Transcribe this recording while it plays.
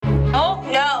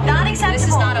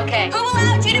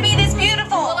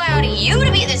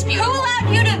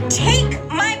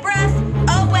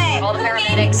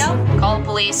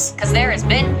because there has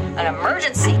been an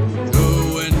emergency. To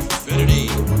infinity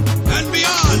and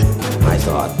beyond. I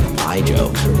thought my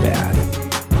jokes were bad.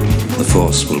 The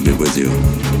Force will be with you,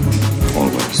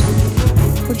 always.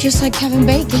 We're just like Kevin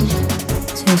Bacon.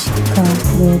 제시카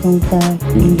외동딸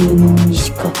일리노이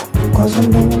시카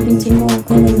거선배는 빈티모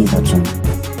그는 좀.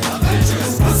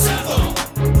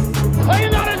 Are you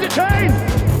not entertained?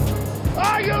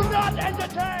 Are you not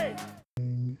entertained?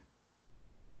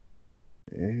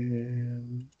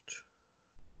 And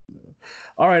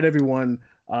all right, everyone.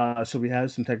 So we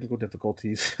had some technical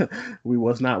difficulties. We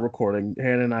was not recording.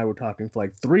 Hannah and I were talking for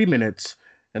like 3 minutes,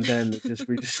 and then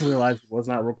we just realized it was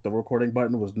not the recording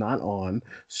button was not on.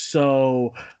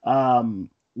 So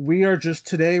we're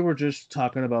just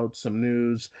talking about some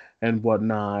news and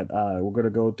whatnot. We're gonna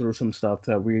go through some stuff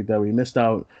that we missed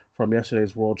out from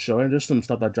yesterday's World Show and just some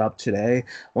stuff that dropped today.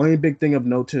 Only big thing of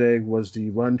note today was the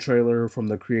Run trailer from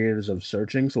the creators of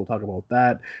Searching, so we'll talk about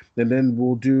that, and then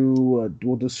we'll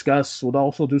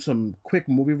also do some quick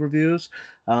movie reviews.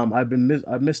 I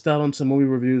missed out on some movie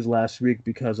reviews last week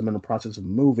because I'm in the process of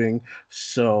moving.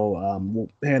 So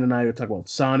Hannah and I will talk about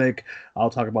Sonic. I'll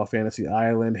talk about Fantasy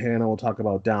Island. Hannah will talk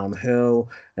about Downhill,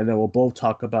 and then we'll both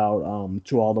talk about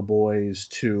To All the Boys,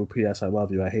 to P.S. I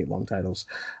Love You. I hate long titles.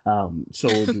 So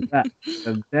we'll do that.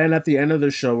 And then at the end of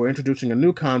the show, we're introducing a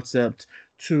new concept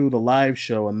to the live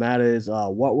show, and that is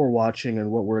what we're watching and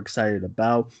what we're excited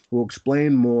about. We'll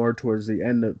explain more towards the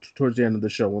end of the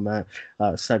show when that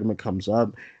segment comes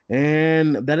up,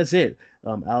 and that is it.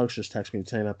 Alex just texted me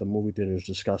saying that the movie theater is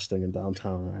disgusting in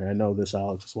downtown. I know this,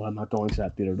 Alex, so I'm not going to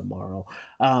that theater tomorrow.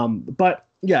 But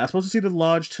yeah, I'm supposed to see The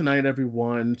Lodge tonight,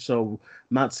 everyone. So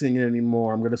I'm not seeing it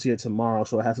anymore. I'm going to see it tomorrow,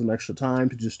 so I have some extra time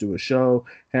to just do a show.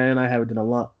 And I haven't done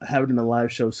a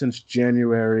live show since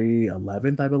January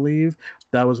 11th, I believe.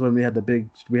 That was when we had the big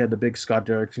Scott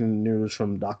Derrickson news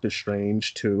from Doctor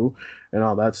Strange 2 and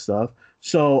all that stuff.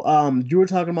 So you were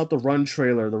talking about the Run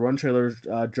trailer. The Run trailer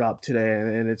dropped today,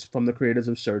 and it's from the creators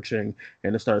of Searching,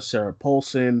 and it stars Sarah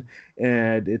Paulson,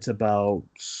 and it's about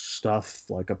stuff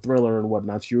like a thriller and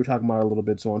whatnot. So you were talking about it a little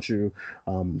bit, so why don't you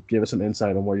give us some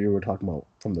insight on what you were talking about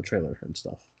from the trailer and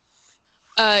stuff?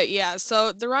 Yeah,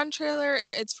 so the Run trailer,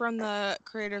 it's from the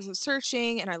creators of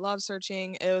Searching, and I love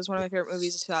Searching. It was one of my favorite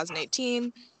movies of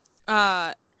 2018.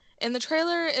 In the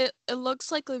trailer, it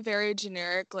looks like a very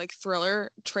generic, like,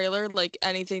 thriller trailer, like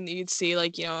anything that you'd see,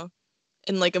 like, in,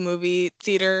 like, a movie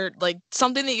theater, like,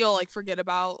 something that you'll, like, forget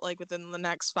about, like, within the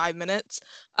next 5 minutes.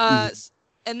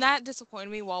 And that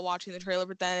disappointed me while watching the trailer,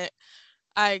 but then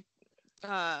it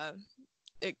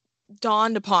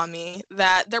dawned upon me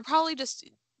that they're probably just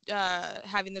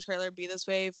having the trailer be this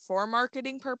way for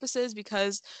marketing purposes,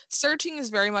 because Searching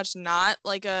is very much not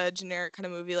like a generic kind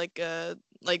of movie like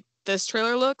this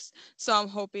trailer looks. So I'm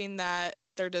hoping that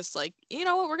they're just like, you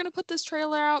know what, we're gonna put this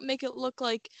trailer out, make it look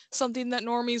like something that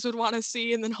normies would want to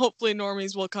see, and then hopefully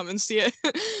normies will come and see it.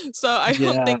 So I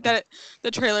don't think that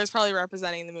the trailer is probably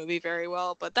representing the movie very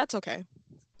well, but that's okay.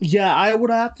 Yeah, I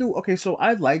would have to. Okay, so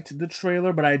I liked the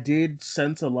trailer, but I did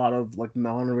sense a lot of like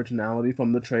non-originality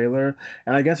from the trailer,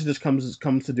 and I guess it just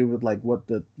comes to do with like what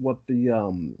the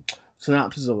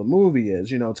synopsis of the movie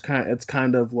is. It's kind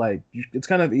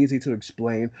of easy to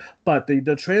explain, but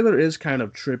the trailer is kind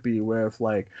of trippy, where if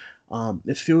like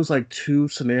it feels like two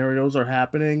scenarios are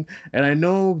happening, and I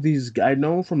know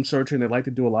from Searching they like to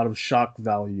do a lot of shock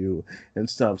value and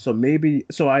stuff. So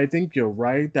I think you're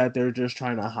right that they're just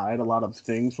trying to hide a lot of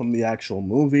things from the actual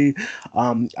movie.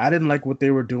 I didn't like what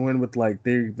they were doing with like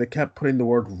they kept putting the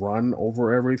word run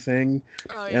over everything.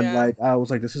 Oh, And yeah. like I was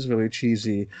like, this is really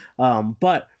cheesy.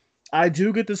 But I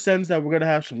do get the sense that we're gonna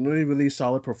have some really, really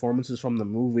solid performances from the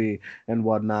movie and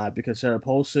whatnot, because Sarah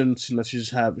Paulson, she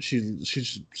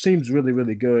seems really,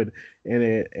 really good in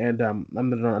it, and I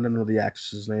don't know the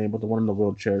actress's name, but the one in the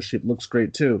wheelchair, she looks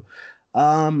great too.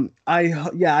 I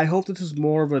hope this is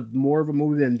more of a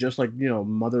movie than just like,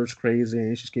 mother's crazy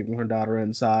and she's keeping her daughter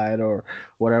inside or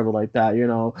whatever like that,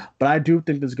 But I do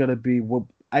think there's gonna be what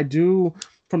I do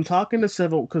from talking to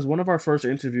several, because one of our first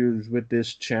interviews with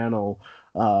this channel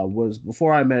was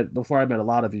before I met a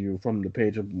lot of you from the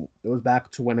page. It was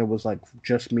back to when it was like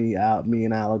just me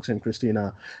and Alex and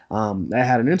Christina. I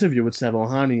had an interview with Sevel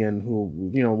Hanian, who,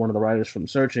 one of the writers from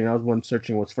Searching. I was when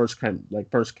Searching was first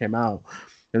came out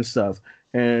and stuff.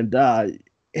 And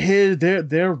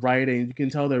their writing, you can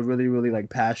tell they're really, really like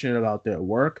passionate about their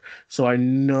work. So I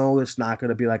know it's not going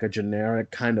to be like a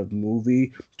generic kind of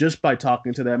movie just by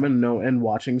talking to them and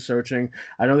watching Searching.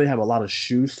 I know they have a lot of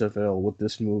shoes to fill with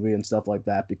this movie and stuff like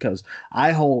that, because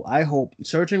I hope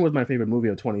Searching was my favorite movie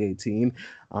of 2018.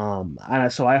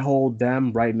 So I hold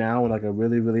them right now in like a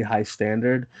really, really high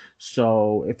standard.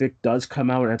 So if it does come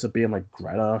out and ends up being like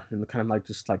Greta and kind of like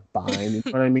just like fine, you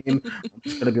know what I mean? I'm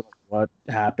just gonna be like, what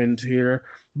happened here?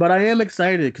 But I am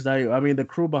excited because I mean the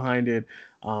crew behind it,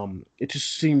 it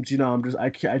just seems, I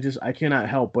cannot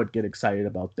help but get excited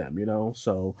about them, you know?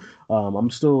 So I'm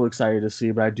still excited to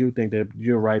see, but I do think that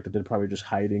you're right that they're probably just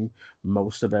hiding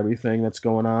most of everything that's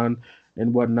going on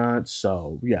and whatnot.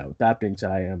 So yeah, with that being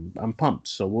said, I'm pumped.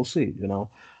 So we'll see, you know.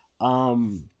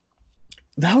 Um,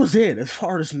 that was it as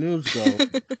far as news goes.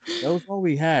 That was all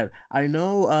we had. I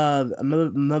know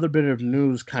another bit of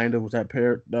news kind of was that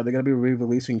they're gonna be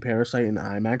re-releasing Parasite in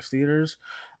IMAX theaters.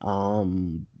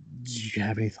 Do you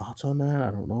have any thoughts on that?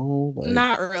 I don't know. Like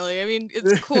Not really. I mean,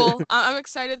 it's cool. I'm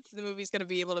excited that the movie's gonna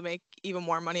be able to make even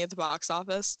more money at the box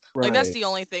office. Like that's right. the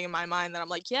only thing in my mind that I'm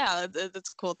like, yeah,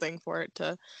 that's a cool thing for it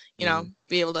to, Mm.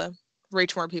 be able to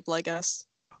reach more people, I guess.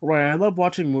 Right, I love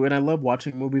watching and I love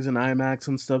watching movies in IMAX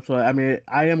and stuff. So I mean,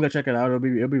 I am gonna check it out. It'll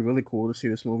be really cool to see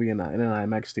this movie in an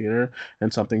IMAX theater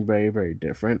and something very very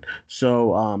different.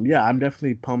 So yeah, I'm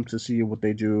definitely pumped to see what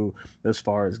they do as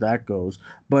far as that goes.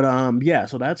 But yeah,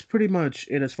 so that's pretty much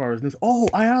it as far as news. Oh,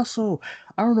 I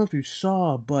don't know if you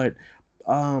saw, but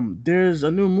there's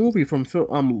a new movie from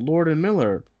Lord and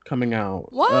Miller coming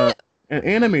out. What? An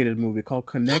animated movie called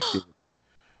Connected.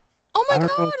 Oh my I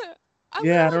don't know. god! I'm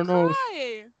Yeah, gonna I like don't know.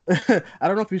 cry. I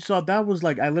don't know if you saw that was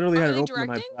like I literally had Are it they open in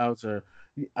my directing? browser.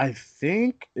 I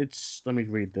think it's let me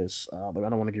read this, but I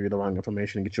don't want to give you the wrong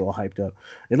information and get you all hyped up.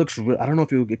 It looks I don't know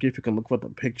if you can look at the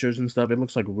pictures and stuff. It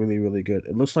looks like really really good.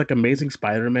 It looks like Amazing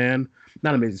Spider-Man,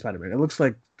 not Amazing Spider-Man. It looks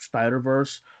like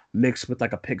Spider-Verse mixed with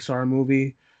like a Pixar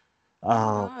movie. Oh my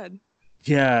Um, god.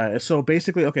 yeah, so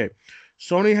basically, okay.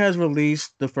 Sony has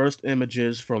released the first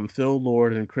images from Phil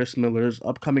Lord and Chris Miller's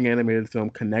upcoming animated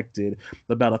film Connected,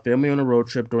 about a family on a road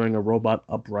trip during a robot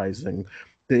uprising.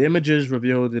 The images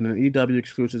revealed in an EW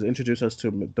exclusive introduce us to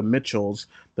the Mitchells,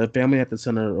 the family at the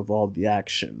center of all the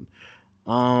action.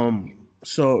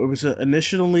 So it was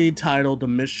initially titled The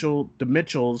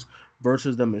Mitchells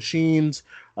versus the Machines.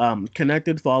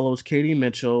 Connected follows Katie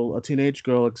Mitchell, a teenage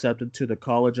girl accepted to the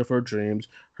college of her dreams.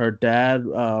 Her dad,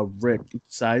 Rick,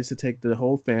 decides to take the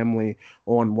whole family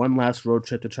on one last road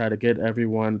trip to try to get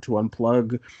everyone to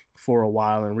unplug for a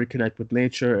while and reconnect with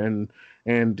nature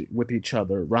and with each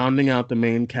other. Rounding out the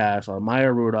main cast are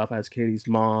Maya Rudolph as Katie's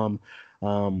mom,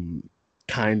 um,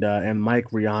 kinda, and Mike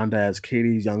Rianda as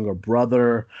Katie's younger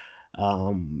brother.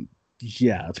 Um,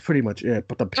 yeah, that's pretty much it.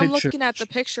 But the I'm picture, looking at the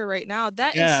picture right now.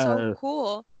 That is so yeah,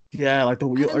 cool. yeah, like I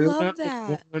are you looking love at the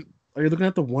that. one? Are you looking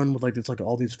at the one with like it's like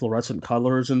all these fluorescent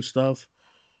colors and stuff?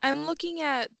 I'm looking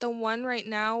at the one right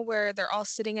now where they're all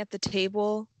sitting at the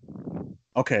table.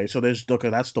 Okay,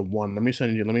 that's the one.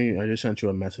 I just sent you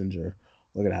a messenger.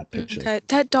 Look at that picture. Okay,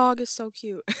 that dog is so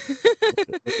cute.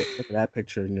 Look at that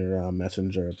picture in your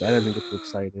messenger. If that doesn't get you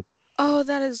excited. Oh,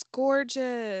 that is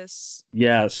gorgeous.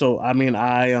 Yeah, so I mean,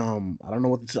 I don't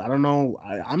know I don't know.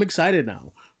 I'm excited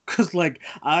now because like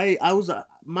I was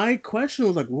my question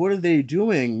was like, what are they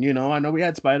doing? You know, I know we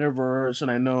had Spider-Verse,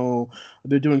 and I know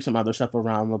they're doing some other stuff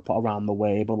around the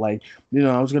way, but like, you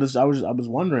know, I was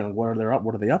wondering like,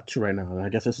 what are they up to right now? And I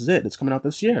guess this is it. It's coming out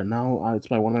this year. Now it's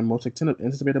one of my most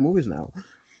anticipated movies now.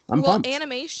 I'm Well, pumped.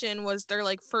 animation was their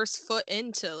like first foot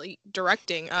into like,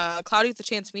 directing. Cloudy with the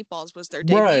Chance Meatballs was their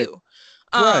Right, debut.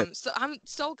 right. So I'm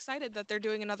so excited that they're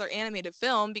doing another animated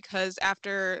film because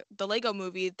after the Lego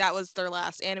movie, that was their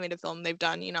last animated film they've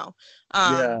done,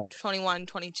 21,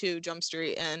 22 Jump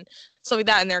Street and stuff like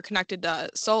that. And they're connected to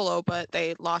Solo, but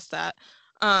they lost that.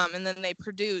 And then they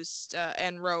produced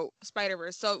and wrote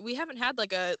Spider-Verse. So we haven't had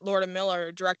like a Lord and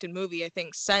Miller directed movie, I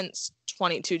think, since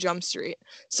 22 Jump Street.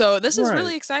 So this is Right.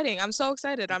 really exciting. I'm so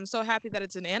excited. I'm so happy that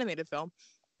it's an animated film.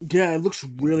 Yeah, it looks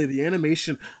really the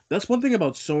animation. That's one thing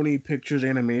about Sony Pictures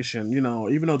animation. You know,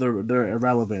 even though they're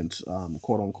irrelevant,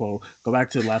 quote unquote. Go back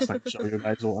to last night's show. You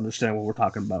guys will understand what we're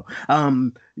talking about.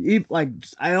 Like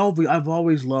I've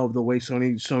always loved the way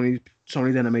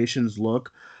Sony's animations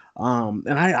look. And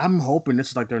I'm hoping this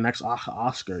is like their next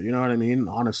Oscar. You know what I mean?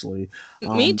 Honestly,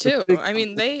 Me it's too. big. I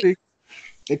mean, It's they big.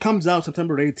 It comes out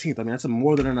September 18th. I mean, that's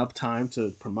more than enough time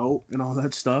to promote and all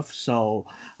that stuff. So,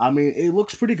 I mean, it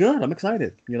looks pretty good. I'm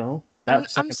excited, you know. That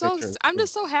second picture. I'm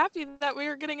just so happy that we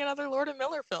are getting another Lord and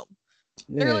Miller film.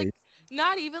 They're Yeah, like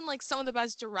not even like some of the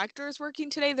best directors working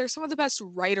today. They're some of the best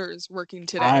writers working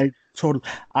today. I totally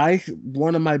I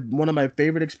one of my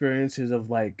favorite experiences of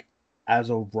like as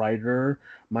a writer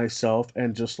myself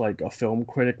and just like a film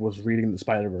critic was reading the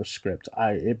Spider-Verse script.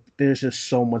 There's just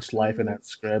so much life in Mhm. that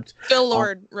script. Phil Um,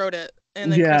 Lord wrote it,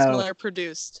 and then Chris yeah, Miller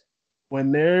produced.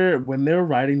 when they're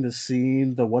writing the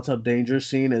scene, the "What's Up Danger"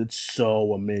 scene, it's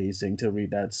so amazing to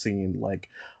read that scene. Like,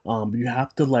 you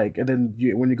have to like, and then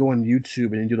when you go on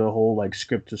YouTube and you do the whole like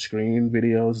script to screen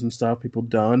videos and stuff people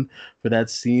done for that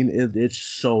scene, it's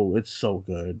so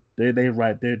good. They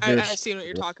write they're I've seen what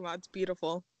you're so talking about. It's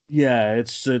beautiful. yeah,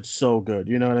 it's so good.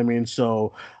 You know what I mean?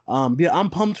 So, yeah, I'm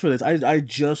pumped for this. I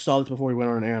just saw this before we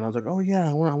went on air, and I was like, oh yeah,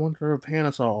 I wonder if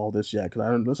Hannah saw all this yet because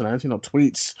I don't listen. I didn't see no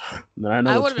tweets. And I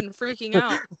know I the would have been freaking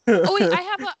out. Oh wait, tweet. I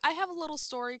have a little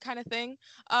story kind of thing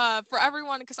for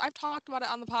everyone because I've talked about it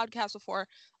on the podcast before.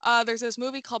 There's this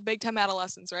movie called Big Time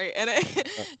Adolescence, right? And it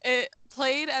it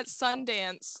played at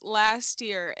Sundance last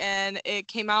year and it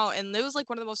came out and it was like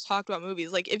one of the most talked about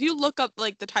movies. Like if you look up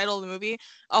like the title of the movie,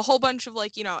 a whole bunch of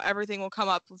like, everything will come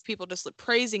up with people just like,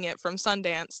 praising it from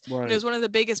Sundance. And it Right. was one of the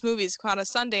biggest movies come out of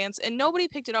Sundance and nobody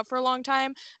picked it up for a long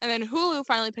time. And then Hulu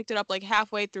finally picked it up like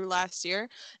halfway through last year.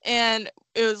 And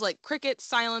it was like cricket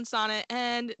silence on it,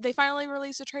 and they finally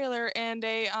released a trailer and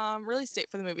a release date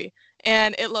for the movie,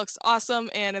 and it looks awesome,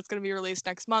 and it's going to be released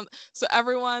next month. So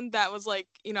everyone that was like,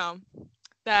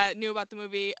 that knew about the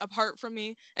movie apart from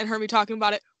me and heard me talking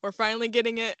about it, we're finally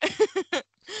getting it.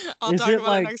 I'll Is talk it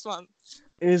about it like next month.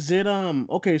 is it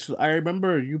okay, so I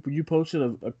remember you posted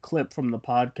a clip from the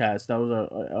podcast. That was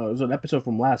it was an episode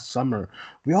from last summer.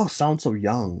 We all sound so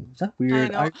young. Is that I weird?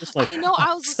 know. I know. I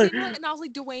I was was like, listening to it and I was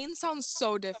like, Dwayne sounds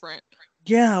so different.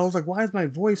 yeah, I was like, why is my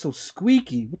voice so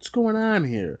squeaky? What's going on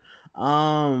here?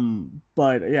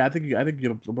 But yeah, I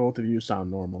think both of you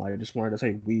sound normal. I just wanted to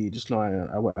say we, just know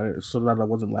so that I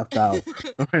wasn't left out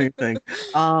or anything.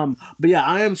 But yeah,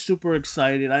 I am super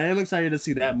excited. I am excited to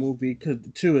see that movie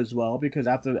too as well because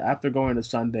after going to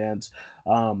Sundance,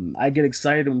 I get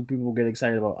excited when people get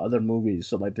excited about other movies.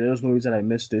 So like there's movies that I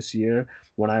missed this year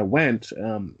when I went.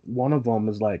 One of them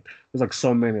is like there's like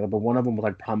so many, but one of them was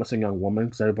like Promising Young Woman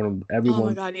because Oh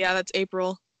my everyone God. Yeah, that's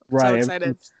April. So right,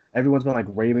 excited. everyone's been like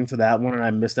raving for that one, and I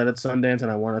missed that at Sundance,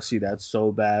 and I want to see that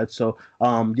so bad. So,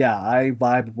 yeah, I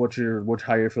vibe with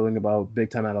how you're feeling about Big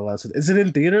Time Adolescent. Is it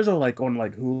in theaters or like on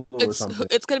like Hulu or something?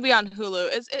 It's gonna be on Hulu.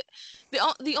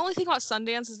 The only thing about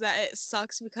Sundance is that it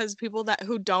sucks because people that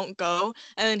who don't go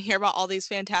and then hear about all these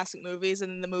fantastic movies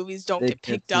and then the movies don't They get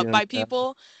can't picked see up them. by Yeah,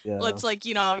 people. yeah. It's like,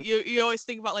 you always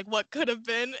think about like what could have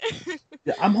been.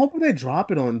 Yeah, I'm hoping they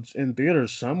drop it on in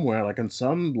theaters somewhere, like in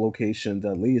some locations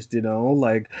at least,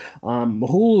 like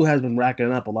Hulu has been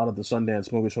racking up a lot of the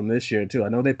Sundance movies from this year too. I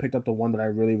know they picked up the one that I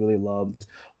really, really loved,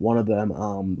 one of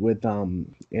them with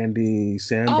Andy Oh,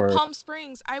 Samberg. Palm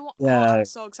Springs. I'm Yeah,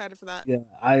 so excited for that. yeah,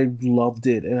 I loved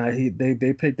it, and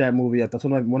they picked that movie up. That's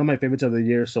one of my favorites of the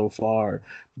year so far.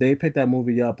 They picked that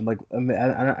movie up, and like,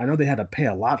 I know they had to pay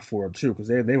a lot for it too, because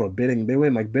they were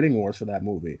in like bidding wars for that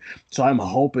movie. So I'm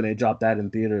hoping they drop that in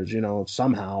theaters,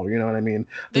 somehow. You know what I mean?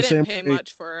 They The didn't same pay way,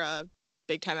 much for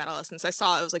Big Time Adolescence. I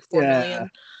saw it was like 4 yeah,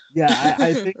 million. yeah.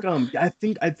 I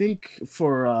think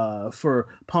for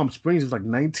Palm Springs it was like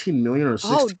 19 million or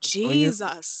Oh, 16 million.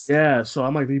 Jesus. Yeah, so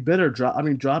I'm like, you better drop. I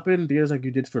mean, drop it in theaters like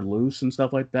you did for Loose and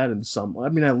stuff like that. And some, I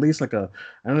mean, at least like I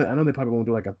know they probably won't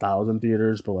do like 1,000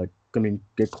 theaters, but like, I mean,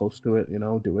 get close to it,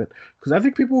 do it because I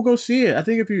think people will go see it. I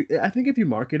think if you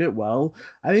market it well,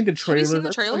 I think the Have you seen trailers. the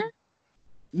trailer?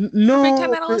 For Big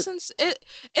Time No, Adolescence, it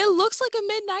looks like a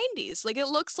mid 90s. Like it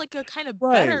looks like a kind of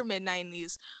right. better mid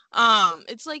 90s.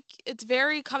 It's like it's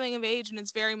very coming of age and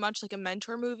it's very much like a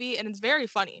mentor movie and it's very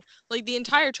funny. Like the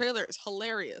entire trailer is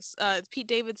hilarious. It's Pete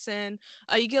Davidson.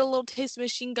 You get a little taste of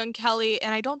Machine Gun Kelly,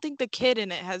 and I don't think the kid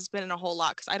in it has been in a whole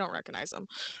lot because I don't recognize him.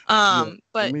 Yeah,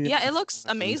 let But me yeah, it looks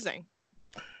find amazing.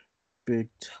 Big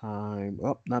Time.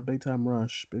 Oh, not Big Time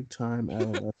Rush. Big Time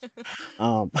Adolescent.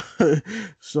 Um,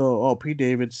 so Pete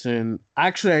Davidson.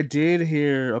 Actually, I did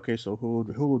hear. Okay, so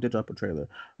Hulu did drop a trailer.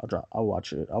 I'll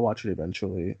watch it. I'll watch it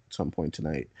eventually at some point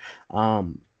tonight.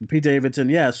 Pete Davidson.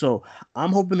 Yeah. So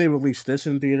I'm hoping they release this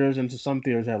in theaters and to some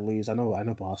theaters at least. I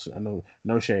know Boston. I know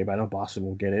no shade, but I know Boston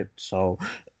will get it. So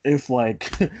if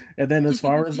like, and then as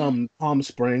far as Palm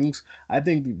Springs, I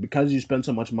think because you spend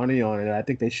so much money on it, I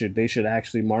think they should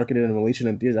actually market it and release it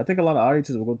in theaters. I think a lot of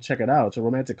audiences will go check it out. It's a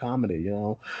romantic comedy.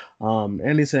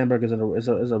 Andy Samberg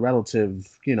is a relative,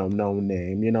 known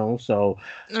name, so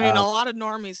I mean, uh, a lot of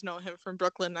normies know him from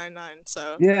Brooklyn Nine-Nine,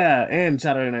 so yeah, and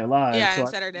Saturday Night Live. yeah, So and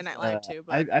Saturday Night uh, Live too.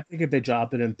 I But I think if they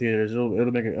dropped it in theaters, it'll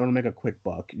make a quick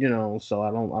buck, So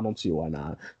I don't see why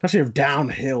not. Especially if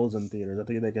Downhill's in theaters, I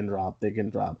think they can drop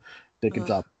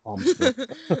Palm Springs.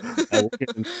 We'll get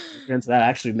into that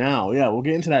actually now. Yeah, we'll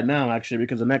get into that now actually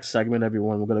because the next segment,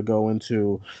 everyone, we're gonna go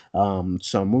into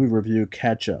some movie review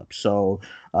catch up. So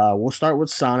we'll start with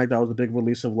Sonic. That was a big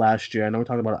release of last year. I know I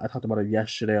talked about it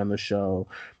yesterday on the show,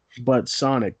 but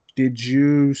Sonic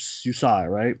You saw it,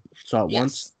 right? Saw it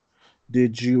once. Yes. What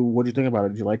did you think about it?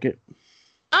 Did you like it?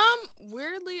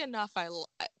 Weirdly enough,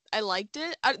 I liked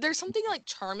it. There's something like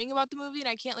charming about the movie, and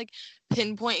I can't like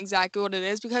pinpoint exactly what it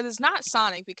is because it's not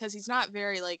Sonic, because he's not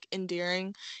very like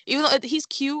endearing. Even though he's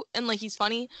cute and like he's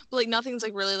funny, but like nothing's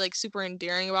like really like super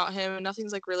endearing about him, and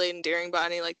nothing's like really endearing about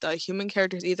any like the human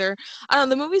characters either. I don't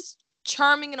know. The movie's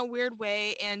charming in a weird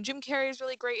way, and Jim Carrey is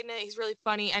really great in it. He's really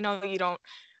funny. I know you don't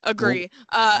Well, agree,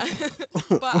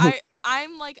 but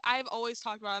I'm like, I've always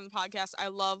talked about on the podcast, I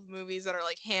love movies that are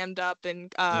like hammed up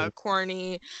and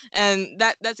corny, and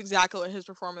that's exactly what his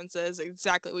performance is,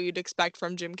 exactly what you'd expect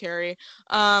from Jim Carrey.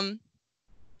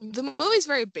 The movie's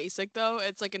very basic though.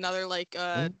 It's like another like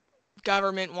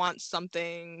government wants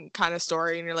something kind of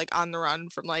story, and you're like on the run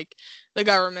from like the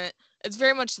government. It's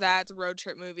very much that. It's a road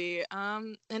trip movie.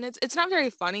 And it's not very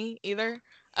funny either.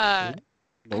 Uh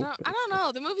nope. I don't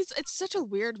know. The movie's, it's such a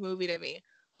weird movie to me.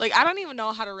 Like I don't even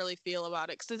know how to really feel about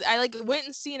it, because I like went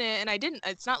and seen it and I didn't.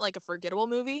 It's not like a forgettable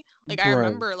movie. Like I Right.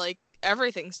 remember like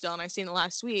everything still, and I seen it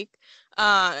last week.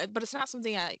 But it's not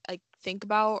something I think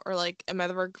about or like am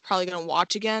ever probably gonna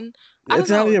watch again. I don't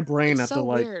It's out of know. your brain It's after so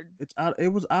like weird. it's out. It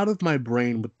was out of my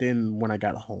brain within when I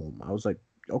got home. I was like,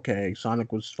 okay,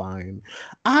 Sonic was fine.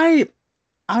 I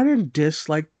I didn't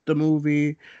dislike the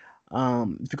movie.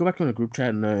 If you go back in the group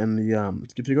chat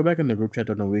if you go back in the group chat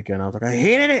during the weekend, I was like, I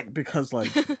hated it because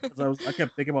like 'cause I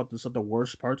kept thinking about the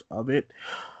worst parts of it.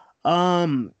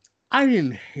 Um, I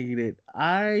didn't hate it.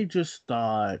 I just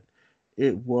thought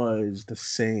it was the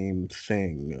same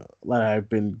thing that I've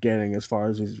been getting as far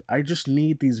as these. I just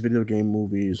need these video game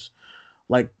movies,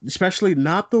 like especially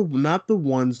not the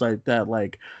ones like that,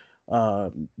 like uh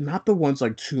not the ones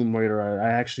like Tomb Raider.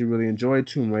 I actually really enjoyed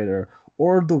Tomb Raider.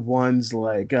 Or the ones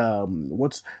like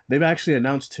what's they've actually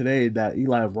announced today that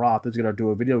Eli Roth is gonna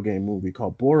do a video game movie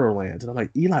called Borderlands, and I'm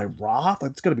like, Eli Roth?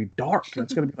 That's gonna be dark.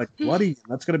 That's gonna be like bloody.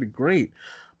 That's gonna be great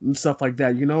and stuff like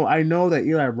that. I know that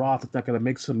Eli Roth is not gonna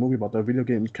make some movie about the video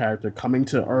game character coming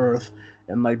to Earth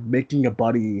and like making a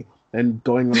buddy and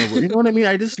going on a, you know what I mean?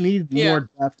 I just need Yeah. more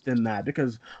depth than that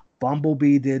because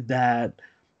Bumblebee did that,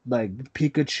 like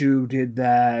Pikachu did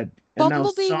that, and now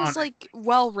Bumblebee was Sonic. like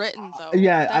well written though.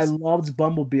 Yeah, I That's loved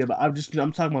Bumblebee, but I'm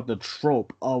talking about the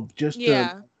trope of just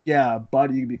the, yeah. yeah,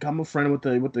 buddy, you become a friend with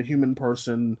the human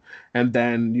person, and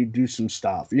then you do some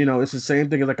stuff. It's the same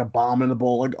thing as like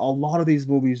Abominable. Like a lot of these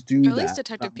movies do At least that.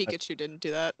 Detective Pikachu didn't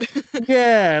do that.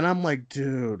 Yeah, and I'm like,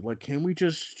 dude, like, can we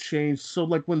just change? So,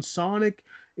 like, when Sonic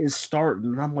is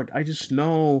starting, I'm like, I just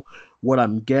know what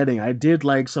I'm getting. I did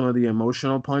like some of the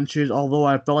emotional punches, although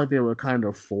I felt like they were kind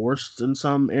of forced in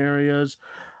some areas.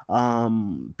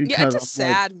 Yeah, it's Because a I'm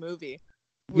like, sad movie.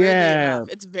 Weirdly enough, yeah,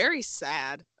 it's very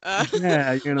sad.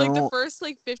 yeah, Like the first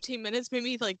like 15 minutes made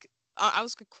me like I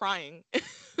was crying.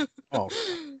 oh,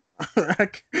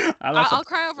 that's a I'll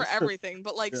cry over everything,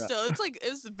 but like yeah, still,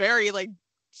 it's very like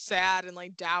sad and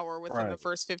like dour within the right,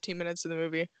 first 15 minutes of the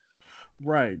movie.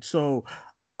 right. So,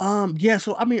 yeah,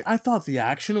 so I mean, I thought the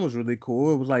action was really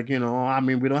cool. It was like, I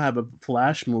mean, we don't have a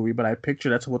Flash movie, but I picture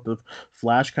that's what the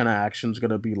Flash kind of action's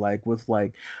gonna be like with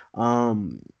like,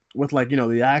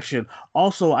 the action.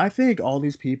 Also, I think all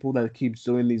these people that keeps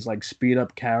doing these like speed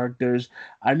up characters,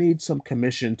 I need some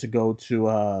commission to go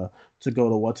to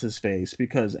what's his face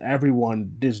because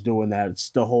everyone is doing that. It's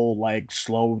the whole like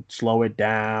slow it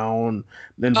down,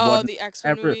 then Oh, what the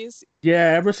X-Men ever. movies.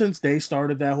 Yeah, ever since they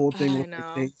started that whole thing I with like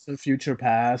know. Days of Future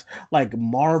Past, like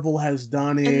Marvel has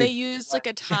done And they it. used Like, like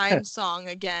a time song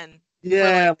again for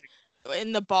yeah, like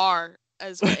in the bar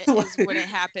as what is when it like,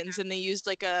 happens, and they used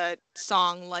like a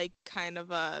song like kind of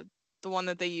the one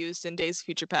that they used in Days of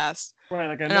Future Past. right.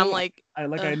 Like I And I'm know, like, I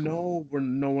ugh, know where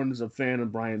no one is a fan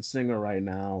of Bryan Singer right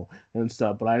now and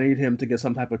stuff, but I need him to get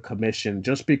some type of commission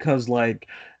just because like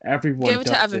everyone give it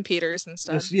to does Evan it. Peters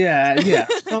instead. Just yeah,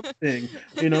 something,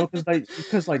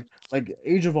 because like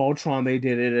Age of Ultron they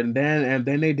did it, and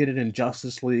then they did it in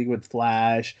Justice League with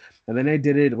Flash, and then they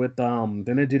did it with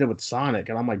Sonic,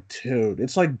 and I'm like, dude,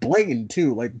 it's like blatant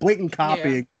too, like blatant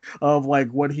Yeah. copying of like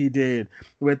what he did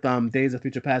with Days of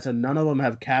Future Past, and none of them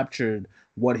have captured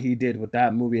what he did with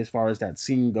that movie as far as that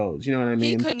scene goes. You know what I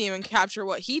He mean? couldn't even capture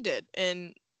what he did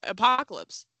in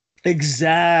Apocalypse.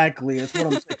 Exactly. That's what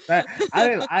I'm saying.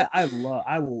 I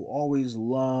will always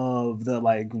love the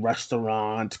like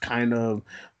restaurant kind of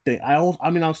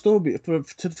I'll still be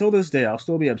till this day. I'll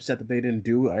still be upset that they didn't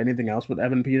do anything else with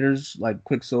Evan Peters like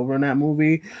Quicksilver in that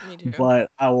movie. Me too. But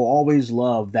I will always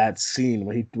love that scene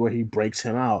where he breaks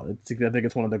him out. I think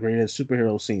it's one of the greatest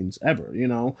superhero scenes ever.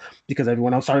 Because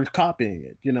everyone else started copying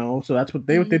it. So that's what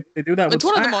Mhm. they do that with. It's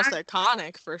one of the most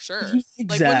iconic for sure.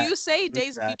 Like when you say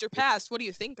Days of Future Exactly. Past, what do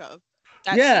you think of?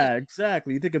 That Yeah, scene.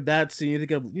 exactly. You think of that scene.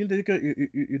 You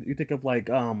think of like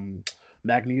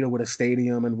Magneto with a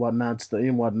stadium and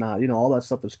whatnot. All that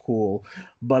stuff is cool.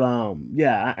 But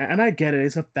yeah, and I get it.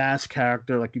 It's a fast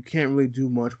character. Like you can't really do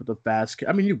much with a fast.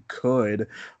 I mean, you could,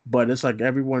 but it's like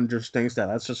everyone just thinks that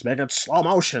let's just make it slow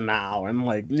motion now and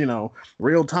like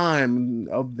real time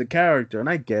of the character. And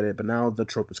I get it, but now the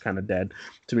trope is kind of dead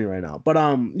to me right now. But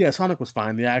yeah, Sonic was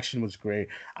fine. The action was great.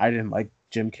 I didn't like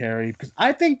Jim Carrey because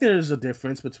I think there's a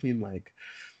difference between like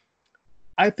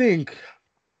I think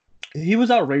he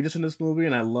was outrageous in this movie,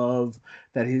 and I love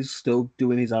that he's still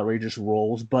doing these outrageous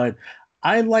roles. But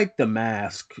I like the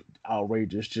Mask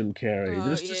outrageous Jim Carrey. Oh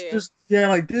This yeah, just yeah. this yeah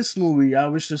like this movie. I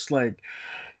was just like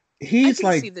I he's can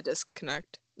like see the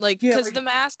disconnect. Like, yeah because like the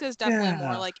mask is definitely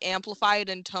more yeah like amplified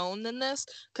in tone than this.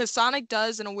 Because Sonic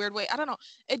does, in a weird way, I don't know,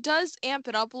 it does amp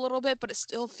it up a little bit, but it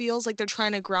still feels like they're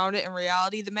trying to ground it in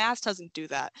reality. The mask doesn't do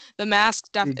that. The mask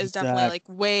is definitely exact like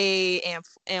way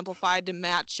amplified to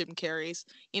match Jim Carrey's,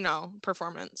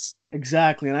 performance.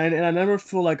 exactly, and I never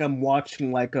feel like I'm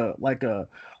watching like a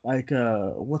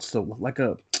what's the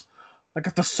like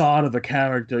a facade of a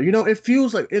character. It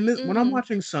feels like in this when I'm Mm-hmm.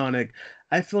 watching Sonic,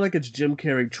 I feel like it's Jim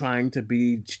Carrey trying to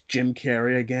be Jim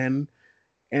Carrey again.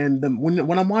 And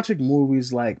when I'm watching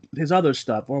movies like his other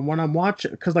stuff, or when I'm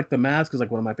watching, because like The Mask is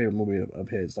like one of my favorite movies of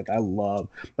his. Like I love,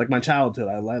 like my childhood.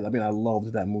 I mean, I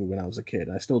loved that movie when I was a kid.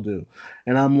 I still do.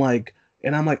 And I'm like,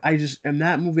 in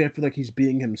that movie, I feel like he's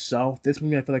being himself. This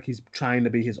movie, I feel like he's trying to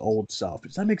be his old self.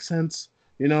 Does that make sense?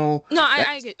 You know? No, I, That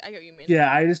I get I get what you mean.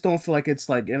 yeah, I just don't feel like it's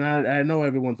like, and I know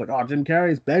everyone's like, oh, Jim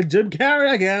Carrey's bad, Jim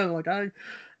Carrey again. Like I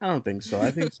don't think so.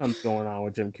 I think something's going on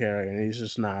with Jim Carrey, and he's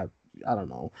just not. I don't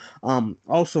know.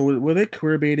 Also, were they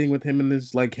queer baiting with him and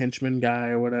this like henchman guy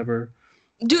or whatever?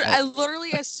 Dude, Uh, I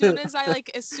literally as soon as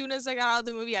I got out of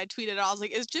the movie, I tweeted, I was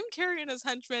like, is Jim Carrey and his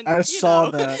henchmen, I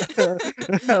saw that.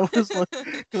 I was like,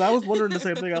 because I was wondering the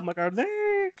same thing. I'm like, are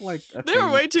they like They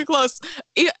were effing? way too close.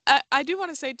 Yeah, I do want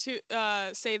to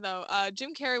say though,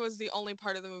 Jim Carrey was the only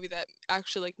part of the movie that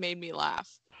actually like made me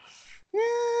laugh.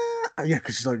 Yeah,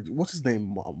 because like, what's his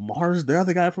name? Mars, the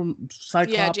other guy from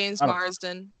Yeah, Cyclops. James I don't.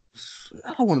 Marsden.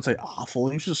 I don't want to say awful.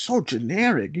 He was just so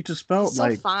generic. He just He's felt so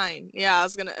like, fine. Yeah, I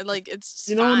was gonna like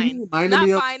it's you know what he fine. reminded Not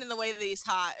me of? fine in the way that he's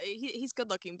hot. He's good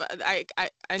looking, but I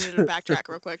needed to backtrack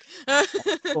real quick.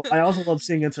 So I also love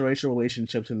seeing interracial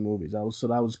relationships in movies. That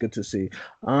was good to see.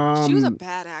 She was a Um,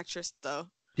 bad actress though.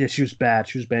 yeah, she was bad.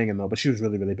 She was banging though, but she was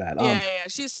really really bad. Yeah.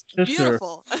 She's Sister,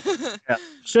 beautiful. yeah,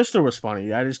 sister was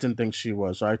funny. I just didn't think she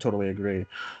was. So I totally agree.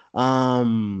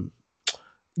 Um,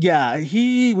 yeah,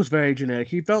 he was very generic.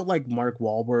 He felt like Mark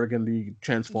Wahlberg in the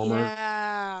Transformers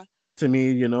Yeah. to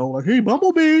me. Like hey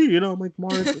Bumblebee. I'm like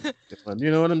Mark.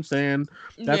 You know what I'm saying?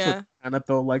 That's what Yeah. kind of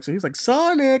felt like. So he's like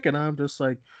Sonic, and I'm just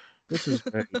like, this is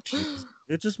very cheesy.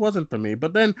 It just wasn't for me.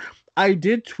 But then I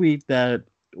did tweet that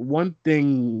one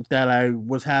thing that I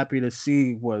was happy to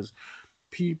see was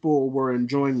people were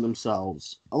enjoying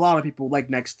themselves. A lot of people, like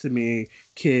next to me,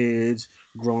 kids,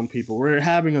 grown people, were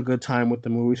having a good time with the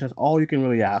movie. That's all you can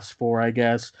really ask for, I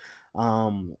guess.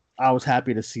 I was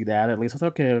happy to see that. At least I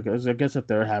thought, okay, I guess if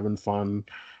they're having fun,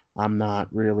 I'm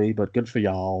not really, but good for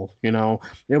y'all.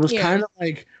 It was Yeah. kind of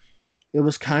like I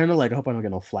hope I don't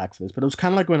get no flack for this, but it was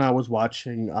kind of like when I was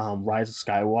watching Rise of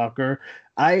Skywalker.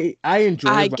 I I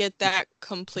enjoyed get that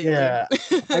completely. yeah,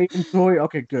 I enjoy.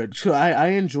 Okay, good. So I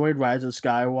enjoyed Rise of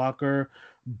Skywalker,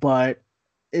 but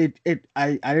I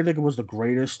didn't think it was the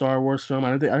greatest Star Wars film.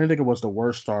 I didn't think it was the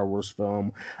worst Star Wars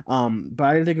film. But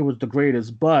I didn't think it was the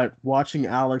greatest. But watching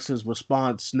Alex's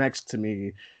response next to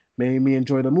me made me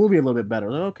enjoy the movie a little bit better.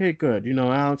 Okay, good.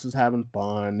 Alex is having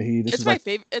fun. This It's is my like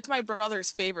favorite. It's my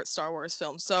brother's favorite Star Wars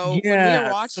film. So when we were yeah,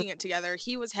 so watching it together,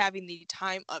 he was having the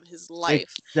time of his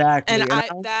life, and exactly. And I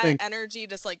I don't that think energy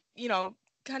just like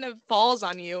kind of falls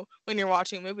on you when you're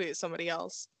watching a movie with somebody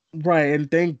else. right, and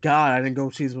thank God I didn't go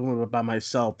see this movie by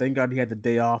myself. Thank God he had the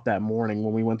day off that morning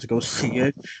when we went to go see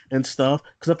it and stuff.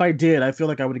 Because if I did, I feel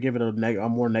like I would have given it a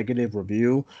more negative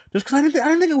review. Just because I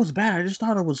didn't think it was bad. I just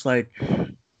thought it was like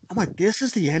I'm like, this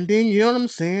is the ending. You know what I'm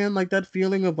saying? Like that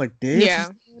feeling of like this is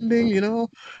Yeah. the ending.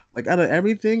 Like out of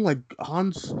everything, like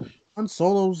Han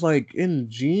Solo's like in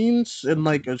jeans and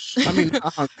like I mean,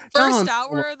 not First Han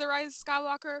Solo. hour of The Rise of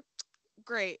Skywalker,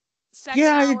 great. Second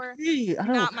Yeah, I hour, agree. I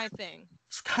don't. not my thing.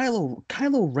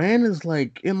 Kylo Ren is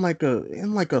like in like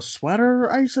a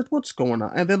sweater. I said, what's going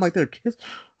on? And then like their kiss,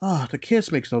 the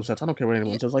kiss makes no sense. I don't care what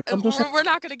anyone says. Like I'm just like, We're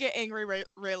not gonna get angry.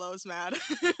 Raylo's mad.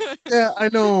 yeah, I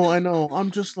know.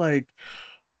 I'm just like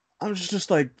I was just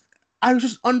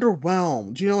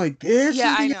underwhelmed. You know, like this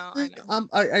Yeah, is I the know. ending.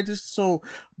 I just so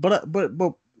but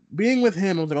being with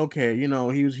him, I was like, okay, you know,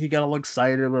 he got all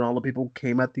excited when all the people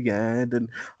came at the end and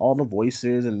all the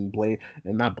voices and Blade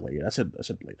and not Blade. I said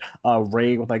Blade.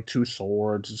 Ray with like two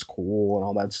swords is cool and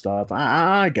all that stuff.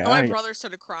 I get. My brother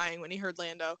started crying when he heard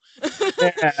Lando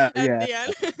Yeah, at yeah. the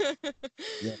end.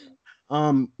 Yeah.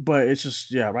 But it's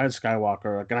just yeah, Rise of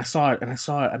Skywalker. Like, and I saw it, and I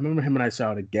saw it. I remember him and I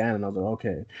saw it again, and I was like,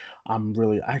 okay,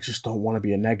 I just don't want to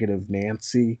be a negative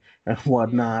Nancy and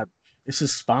Yeah. whatnot. It's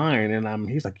just fine. And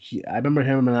he's like, I remember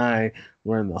him and I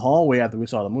were in the hallway after we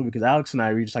saw the movie because Alex and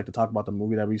I we just like to talk about the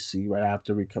movie that we see right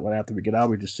after we get out.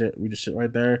 We just sit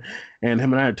right there, and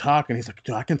him and I are talking. He's like,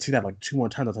 dude, I can see that like two more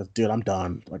times. I was like, dude, I'm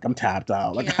done. Like I'm tapped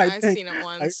out. Like Yeah, I I've think, seen it I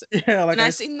once. yeah, like And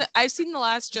I've seen The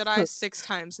Last Jedi 6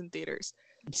 times in theaters.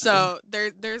 So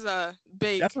there's a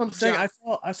That's big what I'm saying.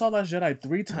 jump. I saw Last Jedi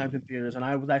three times in theaters, and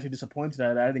I was actually disappointed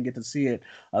that I didn't get to see it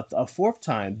a fourth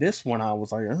time. This one, I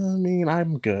was like, I mean,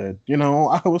 I'm good. You know,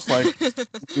 I was like,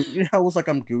 yeah, I was like,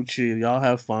 I'm Gucci. Y'all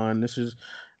have fun.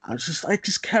 I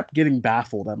just kept getting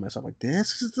baffled at myself. Like,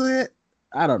 this is it.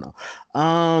 I don't know.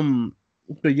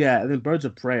 But yeah, and then Birds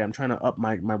of Prey. I'm trying to up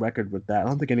my record with that. I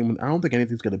don't think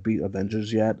anything's gonna beat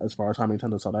Avengers yet, as far as how many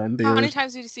times I saw that in How many theaters.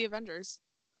 times did you see Avengers?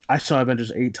 I saw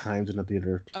Avengers 8 times in the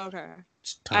theater. Okay.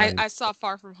 Time. I saw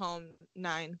Far From Home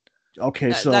 9.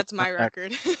 Okay, so That's my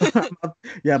record.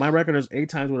 yeah, my record is 8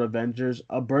 times with Avengers.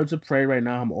 Birds of Prey right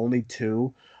now I'm only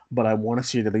two, but I want to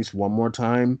see it at least one more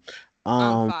time. I'm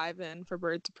Um, 5 in for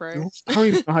Birds of Prey. I don't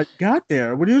even know how you got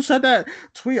there. When you said that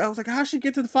tweet, I was like, how'd she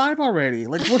get to the five already?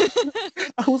 Like what?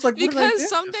 I was like, what did I Because miss?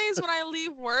 some days when I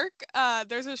leave work,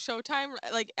 there's a showtime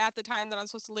like at the time that I'm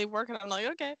supposed to leave work, and I'm like,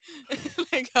 okay,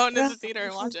 like go into Yeah, the theater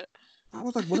and watch it. I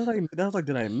was like, what did I was like,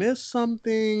 did I miss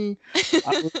something?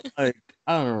 I was like,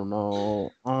 I don't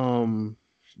know.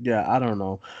 Yeah, I don't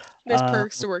know. There's Uh,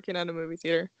 perks to working at a movie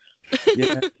theater.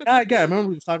 Yeah, yeah. I remember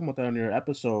we was talking about that on your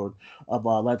episode of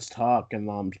Let's Talk.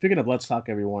 And speaking of Let's Talk,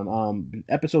 everyone,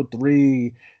 episode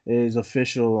 3 is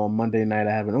official on Monday night.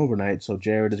 I have an overnight, so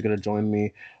Jared is gonna join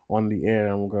me on the air,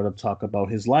 and we're gonna talk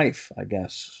about his life. I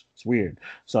guess it's weird.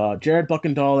 So Jared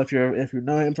Buckendahl, if you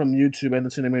know him from YouTube and the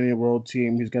Cinemania World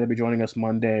Team, he's gonna be joining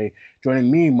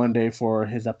me Monday for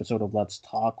his episode of Let's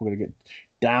Talk. We're gonna get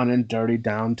down and dirty,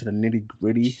 down to the nitty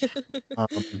gritty.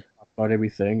 Um, about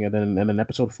everything, and then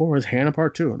episode 4 is Hannah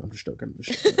Part 2, and I'm just joking.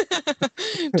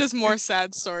 Just more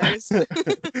sad stories.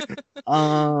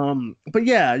 But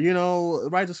yeah, you know,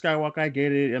 Rise of Skywalker, I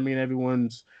get it. I mean,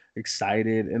 everyone's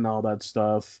excited and all that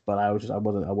stuff, but I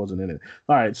wasn't in it.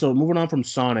 All right, so moving on from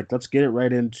Sonic, let's get it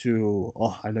right into.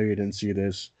 Oh, I know you didn't see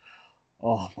this.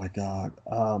 Oh my God,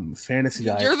 Fantasy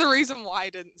Island. You're the reason why I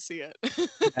didn't see it.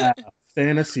 Yeah,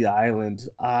 Fantasy Island.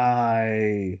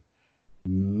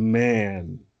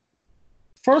 Man.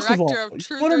 First of all, Director of you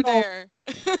Truth want or to know Dare.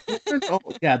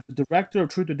 yeah, the director of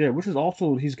Truth or Dare, which is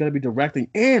also he's going to be directing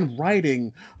and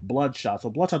writing Bloodshot. So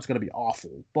Bloodshot's going to be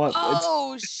awful, but it's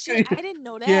Oh shit! I didn't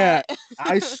know yeah. that.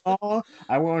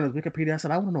 I went on his Wikipedia. I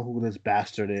said, I want to know who this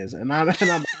bastard is, and I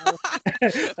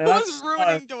Who's saw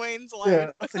ruining Dwayne's life?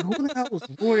 yeah, I was like, who the hell was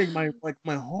ruining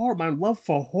my horror, my love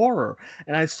for horror?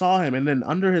 And I saw him, and then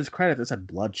under his credits it said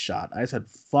Bloodshot. I said,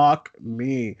 fuck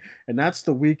me. And that's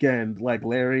the weekend. Like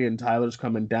Larry and Tyler's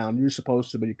coming down. You're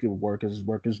supposed to, but you could work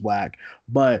is whack.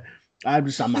 But I'm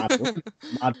not doing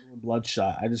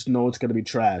Bloodshot. I just know it's gonna be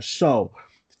trash. So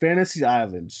Fantasy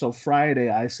Island. So Friday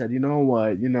I said, you know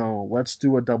what? Let's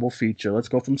do a double feature. Let's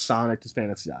go from Sonic to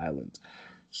Fantasy Island.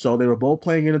 So they were both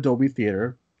playing in Adobe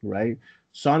Theater, right?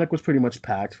 Sonic was pretty much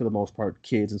packed for the most part,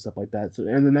 kids and stuff like that. So,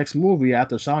 and the next movie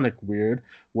after Sonic, weird,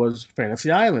 was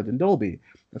Fantasy Island in Dolby.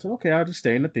 I said, okay, I'll just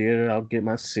stay in the theater. I'll get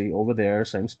my seat over there,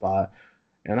 same spot.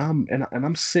 And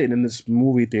I'm sitting in this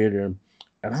movie theater,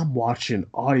 and I'm watching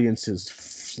audiences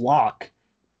flock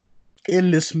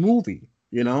in this movie.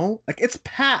 Like it's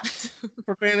packed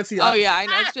for Fantasy Oh Island. yeah, I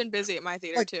know it's been busy at my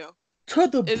theater Like too. to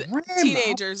the Is brim.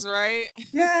 teenagers, right?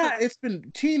 Yeah, it's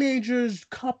been teenagers,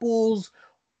 couples,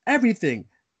 everything.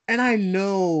 And I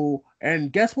know,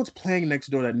 and guess what's playing next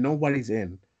door that nobody's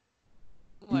in?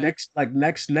 What? Next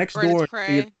Birds of door theater.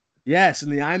 Prey. Yes, in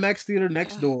the IMAX theater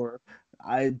next door.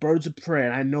 Birds of Prey,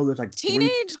 and I know there's like three.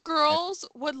 Teenage girls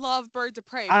would love Birds of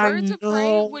Prey. I Birds of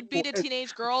Prey know. would be to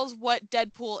teenage girls what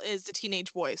Deadpool is to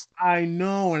teenage boys. I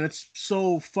know, and it's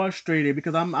so frustrating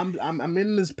because I'm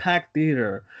in this packed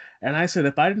theater, and I said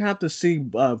if I didn't have to see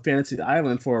Fantasy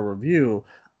Island for a review,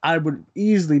 I would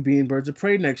easily be in Birds of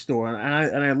Prey next door.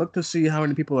 And I looked to see how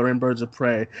many people are in Birds of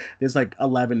Prey. There's like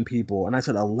 11 people, and I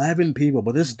said 11 people,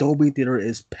 but this Dolby theater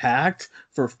is packed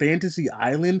for Fantasy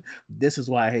Island. This is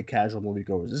why I hate casual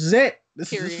moviegoers. This is it.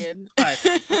 Period. This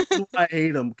is why I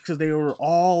hate them because they were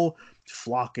all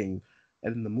flocking.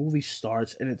 And then the movie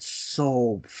starts, and it's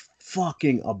so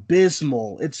fucking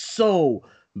abysmal. It's so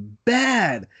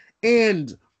bad.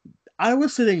 And I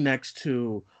was sitting next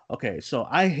to, okay, so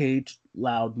I hate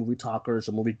loud movie talkers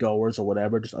or movie goers or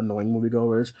whatever, just annoying movie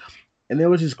goers. And there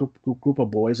was this group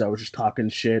of boys that were just talking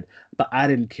shit, but I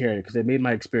didn't care because it made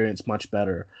my experience much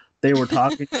better. They were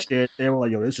talking shit. They were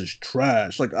like, "Yo, this is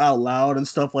trash," like out loud and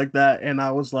stuff like that. And I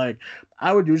was like,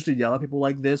 I would usually yell at people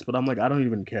like this, but I'm like, I don't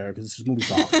even care because this movie's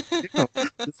awful. You know,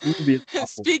 this movie is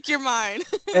awful. Speak your mind.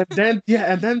 And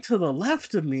then to the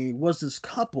left of me was this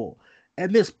couple,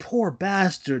 and this poor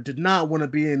bastard did not want to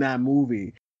be in that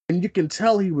movie, and you can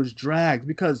tell he was dragged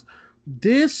because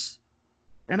this.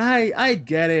 And I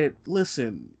get it.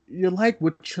 Listen, you like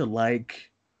what you like.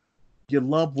 You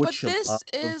love what But you this love.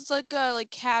 is like a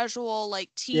casual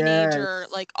teenager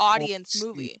Yes. audience She,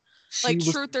 movie. she Like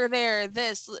was Truth or Dare,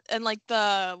 this and like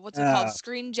the what's it called, uh,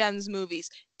 Screen Gems movies.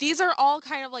 These are all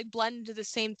kind of like blend into the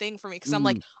same thing for me because I'm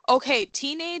like, mm, okay,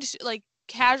 teenage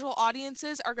casual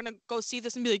audiences are gonna go see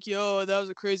this and be like, yo, that was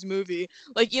a crazy movie.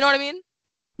 Like, you know what I mean?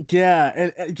 yeah,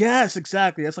 and yes,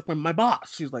 exactly. That's like my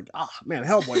boss. She's like, "Oh man,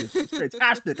 Hellboy is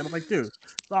fantastic," and I'm like, "Dude,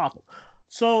 it's awful."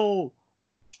 So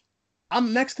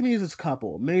I'm next to me is this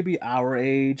couple, maybe our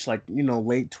age, like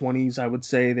late 20s, I would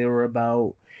say they were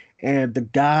about. And the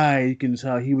guy, you can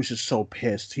tell he was just so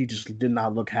pissed. He just did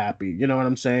not look happy. You know what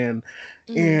I'm saying?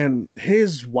 Mm. And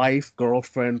his wife,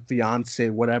 girlfriend, fiance,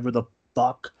 whatever the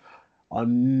fuck,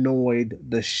 annoyed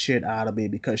the shit out of me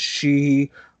because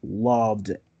she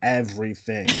loved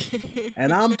everything.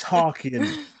 And I'm talking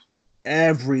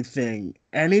everything.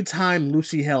 Anytime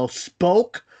Lucy Hale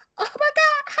spoke, oh my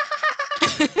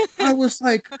god, I was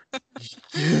like,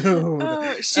 dude.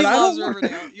 She And I loves don't want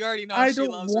Riverdale. You already know I she don't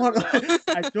loves want Riverdale.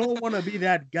 I don't want to be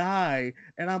that guy.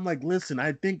 And I'm like, listen,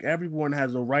 I think everyone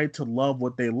has a right to love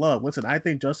what they love. Listen, I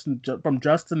think from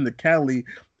Justin to Kelly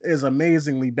is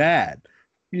amazingly bad.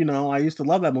 I used to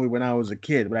love that movie when I was a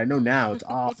kid, but I know now it's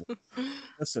awful.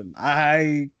 Listen,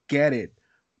 I get it,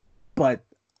 but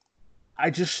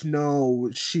I just know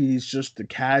she's just a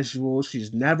casual.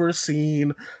 She's never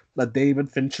seen a David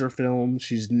Fincher film.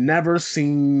 She's never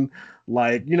seen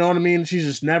you know what I mean? She's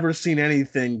just never seen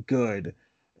anything good.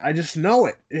 I just know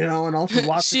it, and all she's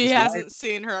watching She is life. hasn't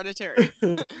seen Hereditary.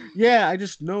 Yeah, I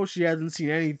just know she hasn't seen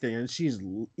anything, and she's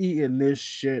eating this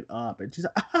shit up, and she's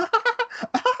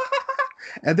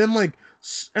and then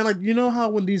how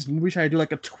when these movies try to do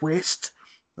like a twist,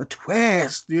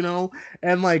 and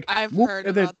I've heard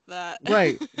and then about that.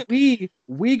 right,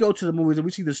 we go to the movies and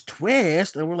we see this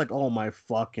twist, and we're like, oh my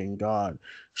fucking god.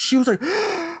 She was like,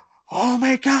 oh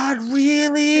my god,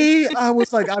 really? I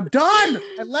was like, I'm done.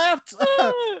 I left.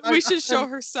 We should show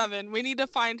her Seven. We need to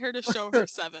find her to show her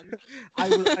Seven. I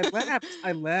left.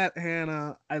 I left,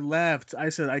 Hannah. I left. I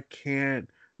said I can't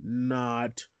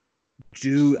not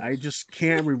I just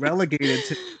can't be relegated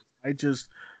to. I just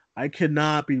I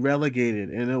cannot be relegated,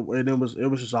 and it was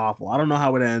just awful. I don't know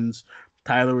how it ends.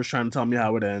 Tyler was trying to tell me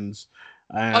how it ends,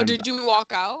 Oh, and did you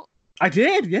walk out? I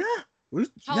did. Yeah,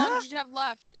 How long did you have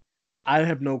left? I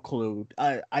have no clue.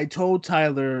 I told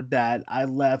Tyler that I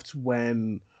left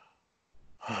when.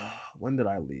 When did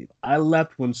I leave? I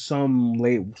left when some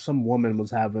woman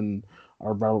was having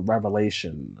a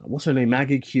revelation. What's her name?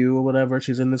 Maggie Q or whatever.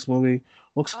 She's in this movie.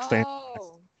 Looks fantastic.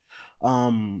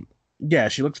 Oh. Yeah,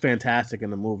 she looks fantastic in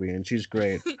the movie, and she's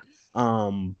great.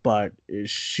 But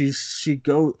she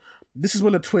go. This is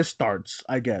when the twist starts,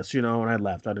 I guess, and I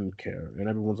left. I didn't care, and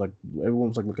everyone's like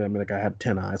looking at me like I had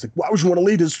 10 eyes. Like, why would you want to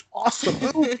leave this awesome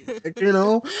movie? Like,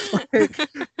 Oh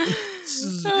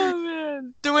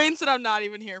man. Dwayne said I'm not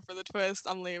even here for the twist.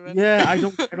 I'm leaving. yeah, I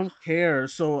don't care.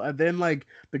 So then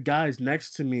the guys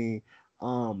next to me,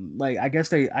 I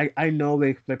guess I know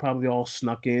they probably all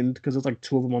snuck in because there's like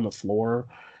two of them on the floor,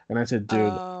 and I said, dude.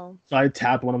 Oh. So I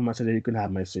tapped one of them. I said, "Yeah, you can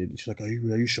have my seat." And she's like, "Are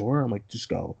you sure?" I'm like, "Just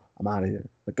go. I'm out of here."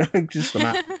 Like, I'm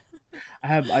out.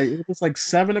 It was like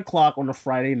 7 o'clock on a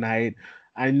Friday night.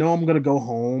 I know I'm gonna go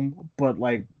home, but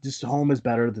just home is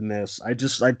better than this. I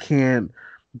can't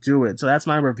do it. So that's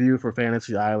my review for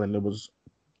Fantasy Island. It was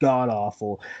god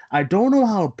awful. I don't know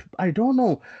how. I don't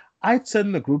know. I said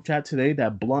in the group chat today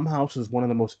that Blumhouse is one of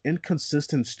the most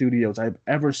inconsistent studios I've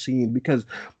ever seen because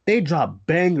they drop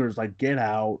bangers like Get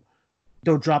Out.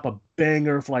 They'll drop a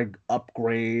banger for like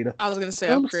Upgrade. You I was gonna say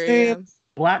know what I'm Upgrade, saying? yeah.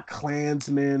 Black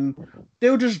Klansman.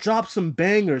 They'll just drop some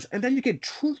bangers, and then you get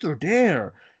Truth or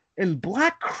Dare and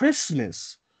Black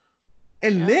Christmas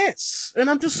and Yeah. this, and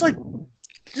I'm just like,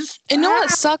 just And know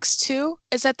what sucks too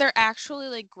is that they're actually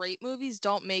like great movies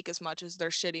don't make as much as their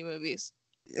shitty movies.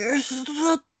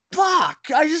 fuck.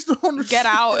 I just don't Get understand.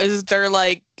 Out is their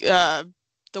like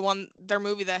their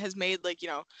movie that has made like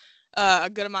a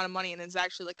good amount of money and it's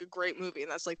actually like a great movie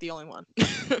and that's like the only one.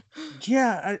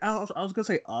 Yeah, I was gonna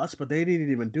say Us, but they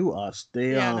didn't even do Us.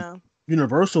 They Yeah, no.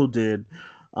 Universal did,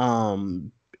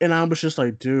 um, and I was just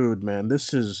like, dude, man,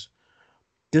 this is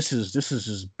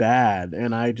just bad.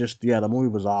 And I just the movie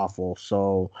was awful.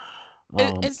 So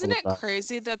it Isn't was, it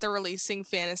crazy that they're releasing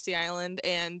Fantasy Island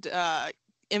and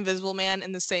Invisible Man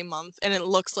in the same month and it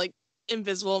looks like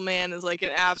Invisible Man is like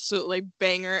an absolute like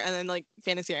banger and then like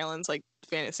Fantasy Island's like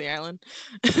Fantasy Island.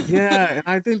 yeah,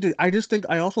 and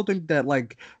I also think that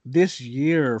like this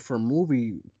year for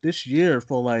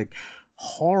like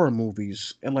horror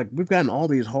movies, and like we've gotten all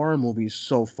these horror movies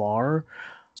so far.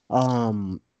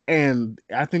 And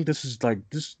I think this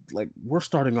we're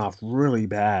starting off really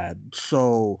bad.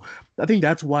 So I think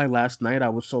that's why last night I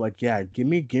was so like, yeah, give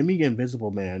me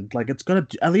Invisible Man. Like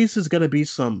at least it's gonna be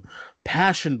some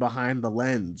passion behind the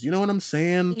lens. You know what I'm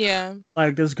saying? Yeah.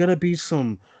 Like there's gonna be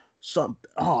some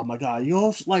oh my god, you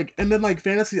also like, and then like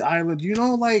Fantasy Island,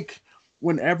 like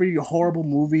when every horrible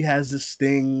movie has this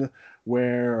thing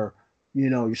where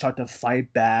you start to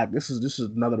fight back. This is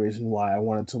another reason why I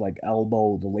wanted to like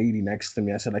elbow the lady next to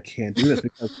me. I said I can't do this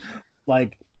because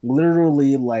like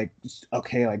literally like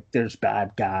okay, like there's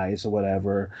bad guys or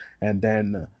whatever, and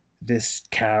then this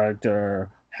character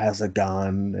has a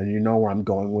gun, and you know where I'm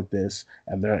going with this,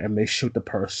 and they shoot the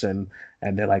person,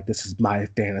 and they're like, "This is my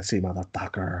fantasy,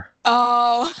 motherfucker."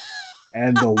 Oh.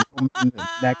 And the woman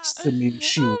next to me,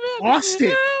 she Oh man. lost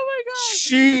it. Oh my god. That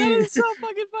She, is so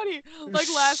fucking funny. Like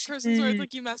Last Christmas where it's she,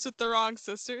 like you mess with the wrong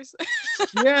sisters.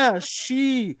 yeah,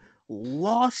 she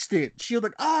lost it. She was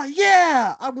like, "Ah,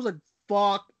 yeah." I was like,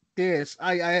 "Fuck this."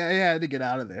 I had to get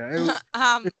out of there. It was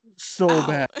so Ow.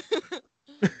 bad.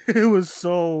 It was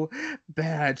so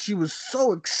bad. She was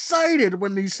so excited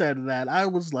when he said that. I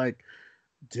was like,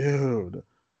 dude,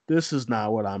 this is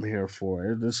not what I'm here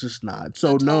for. This is not. The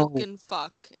So no, Tolkien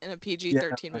fuck in a yeah,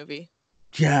 PG-13 movie.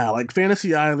 yeah, like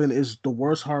Fantasy Island is the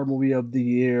worst horror movie of the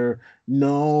year.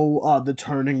 No, The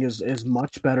Turning is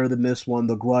much better than this one.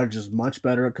 The Grudge is much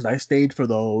better because I stayed for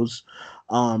those.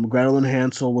 Gretel and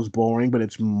Hansel was boring, but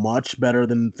it's much better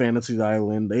than Fantasy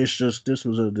Island. It's just this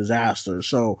was a disaster.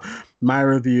 So my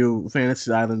review,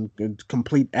 Fantasy Island,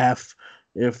 complete F.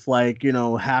 If like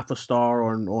half a star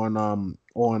on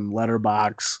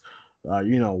Letterbox,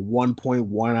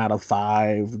 1.1 out of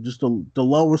 5, just the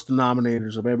lowest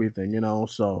denominators of everything,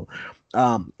 So,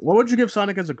 what would you give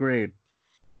Sonic as a grade?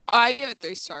 I give it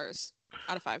 3 stars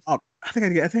out of 5. Oh, I think I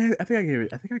gave it 2.5.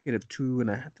 Did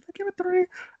I give it 3?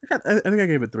 I think I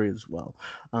gave it 3 as well.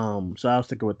 So I was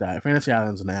sticking with that. Fantasy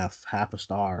Island's an F, half a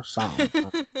star,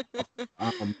 something.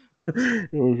 Um, it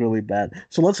was really bad.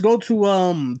 So let's go to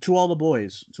all the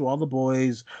boys. To all the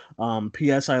boys.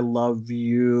 P.S. I Love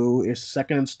You is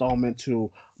second installment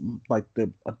to like the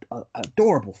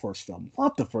adorable first film.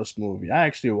 Love the first movie. I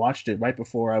actually watched it right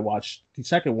before I watched the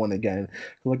second one again.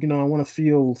 Like I want to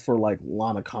feel for like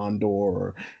Lana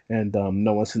Condor and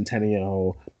Noah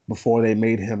Centineo before they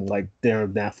made him like their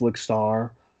Netflix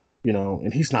star. And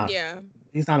Yeah.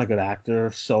 he's not a good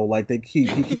actor. So like he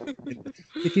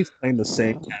keeps playing the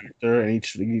same character in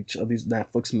each of these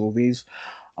Netflix movies.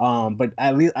 But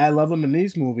at least I love him in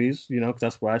these movies, because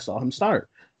that's where I saw him start.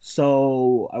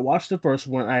 So I watched the first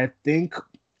one. I think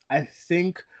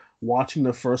watching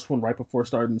the first one right before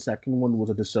starting the second one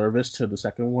was a disservice to the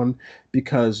second one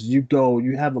because you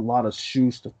have a lot of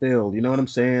shoes to fill. You know what I'm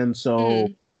saying? So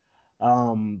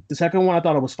Mm. the second one I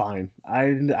thought it was fine. I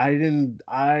didn't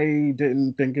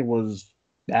think it was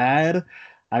bad.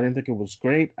 I didn't think it was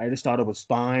great. I just thought it was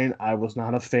fine. I was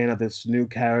not a fan of this new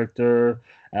character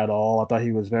at all. I thought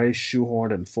he was very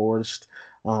shoehorned and forced.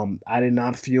 I did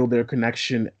not feel their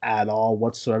connection at all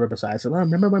whatsoever. Besides,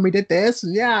 remember when we did this?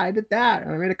 And yeah, I did that.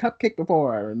 I made a cupcake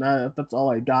before, and that's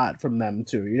all I got from them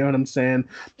too. You know what I'm saying?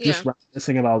 Yeah. Just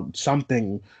reminiscing about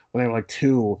something when they were like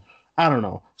 2. I don't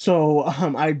know. So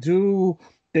I do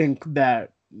think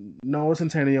that Noah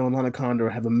Centineo and Lana Condor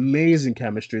have amazing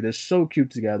chemistry. They're so cute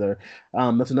together.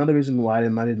 That's another reason why I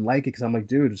didn't like it because I'm like,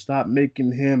 dude, stop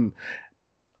making him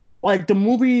like the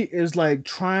movie is like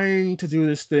trying to do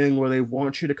this thing where they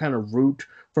want you to kind of root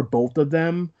for both of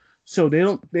them. So they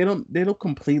don't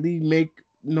completely make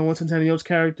Noah Centinneo's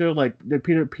character like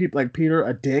Peter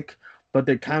a dick, but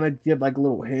they kind of give like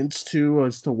little hints to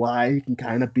as to why he can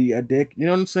kind of be a dick. You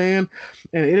know what I'm saying?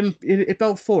 And it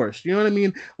felt forced. You know what I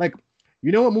mean? Like,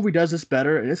 you know what movie does this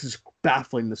better? And this is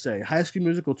baffling to say. High School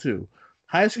Musical 2.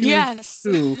 High School Musical Yes.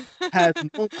 2 has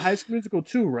High School Musical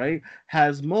 2, right?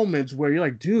 Has moments where you're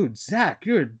like, dude, Zach,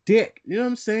 you're a dick. You know what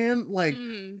I'm saying? Like,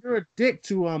 Mm. you're a dick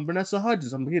to Vanessa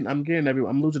Hudgens. I'm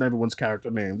losing everyone's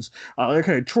character names.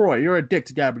 Okay, Troy, you're a dick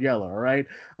to Gabriella. All right.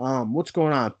 What's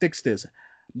going on? Fix this.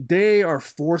 They are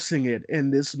forcing it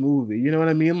in this movie. You know what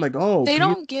I mean? Like, oh, They Peter,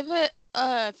 don't give it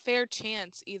a fair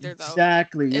chance either, though.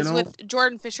 exactly. You Is know, with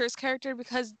Jordan Fisher's character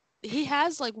because he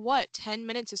has like what 10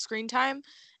 minutes of screen time,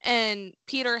 and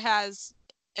Peter has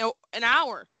an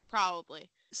hour probably.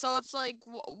 So it's like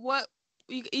what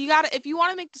you gotta if you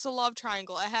want to make this a love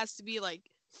triangle, it has to be like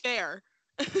fair.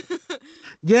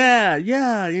 yeah,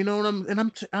 yeah, you know,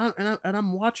 and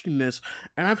I'm watching this,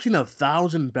 and I've seen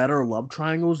 1,000 better love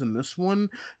triangles than this one,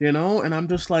 you know, and I'm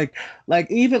just like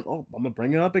even I'm gonna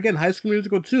bring it up again, High School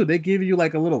Musical 2. They give you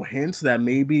like a little hints that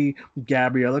maybe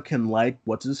Gabriella can like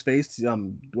what's her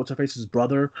face's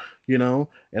brother, you know,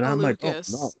 and A I'm like, oh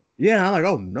no, Lucas. yeah, I'm like,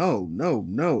 oh no, no,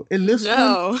 no. In this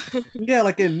one, No. yeah,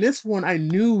 like in this one, I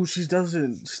knew she's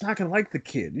not gonna like the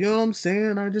kid. You know what I'm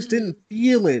saying? I just didn't Mhm.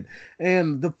 feel it.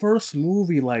 And the first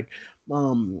movie, like,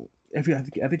 I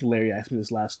think Larry asked me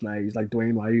this last night. He's like,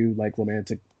 Dwayne, why you like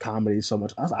romantic comedy so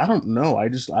much? I don't know.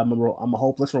 I'm a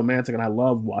hopeless romantic, and I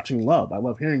love watching love. I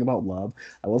love hearing about love.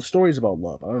 I love stories about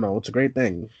love. I don't know. It's a great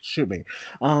thing. Shoot me.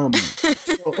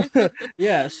 So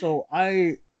yeah. So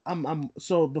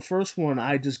the first one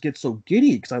I just get so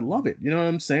giddy because I love it. You know what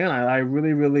I'm saying? I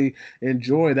really, really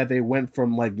enjoy that they went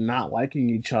from like not liking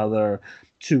each other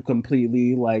to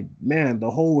completely like, man,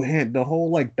 the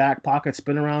whole like back pocket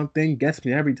spin around thing gets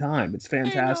me every time. It's I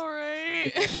know, fantastic.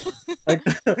 right? Like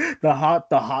the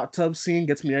hot tub scene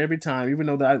gets me every time, even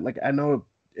though I know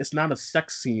it's not a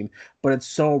sex scene, but it's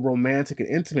so romantic and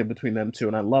intimate between them two,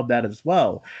 and I love that as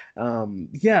well.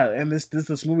 Yeah, and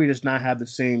this movie does not have the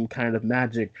same kind of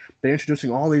magic. They're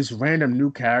introducing all these random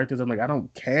new characters. I'm like, I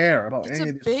don't care about It's any a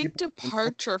of these big people. You know?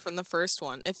 departure from the first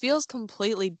one. It feels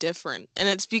completely different, and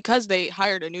it's because they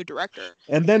hired a new director.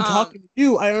 And then Um, talking to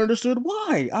you, I understood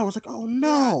why. I was like, oh yeah,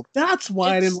 no, that's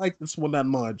why I didn't it's like this one that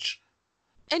much.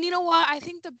 and you know what? I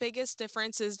think the biggest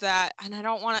difference is that, and I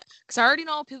don't want to, because I already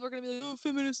know people are gonna be like, "Oh,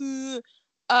 feminist."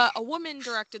 A woman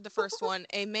directed the first one,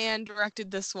 a man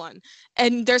directed this one,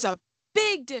 and there's a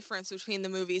big difference between the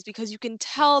movies because you can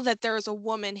tell that there is a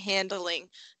woman handling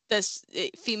this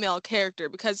female character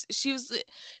because she's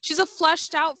a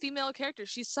fleshed out female character.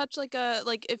 She's such like a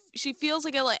like if she feels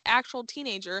like a like actual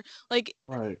teenager, like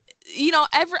Right.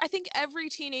 I think every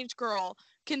teenage girl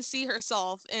can see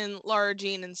herself in Laura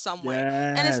Jean in some way.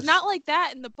 And it's Yes. not like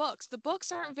that in the books. The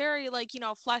books aren't very like,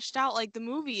 fleshed out like the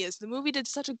movie is. The movie did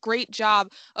such a great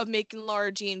job of making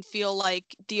Laura Jean feel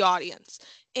like the audience.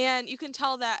 And you can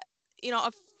tell that,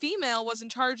 a female was in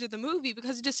charge of the movie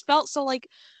because it just felt so like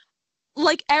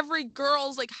every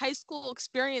girl's like high school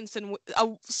experience in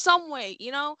some way,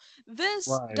 this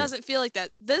Right. doesn't feel like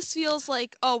that. This feels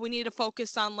like, oh, we need to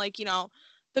focus on like,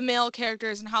 the male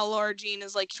characters and how Laura Jean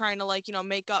is like trying to like,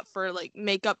 make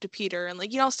up to Peter and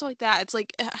like, stuff like that. It's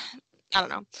like I don't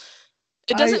know.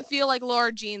 It I doesn't feel like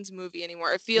Laura Jean's movie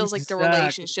anymore. It feels like the exactly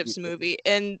relationships movie.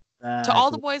 And to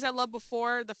all the exactly. boys I loved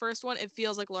before the first one, it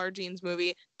feels like Laura Jean's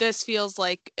movie. This feels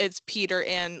like it's Peter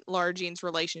and Laura Jean's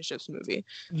relationships movie.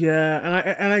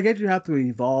 Yeah, and I get you have to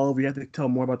evolve. You have to tell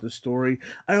more about the story.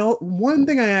 One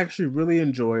thing I actually really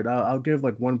enjoyed. I'll give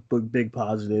like one big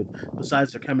positive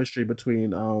besides the chemistry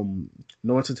between Noah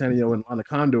Centineo and Lana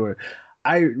Condor.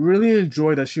 I really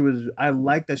enjoyed that she was. I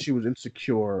like that she was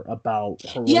insecure about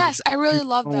her Yes, relationship. I You really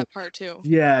love don't, that part too.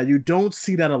 yeah, you don't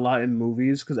see that a lot in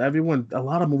movies because a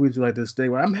lot of movies do like this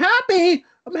thing where I'm happy,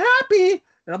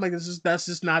 and I'm like, that's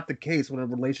just not the case when a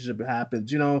relationship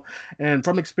happens, you know. And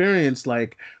from experience,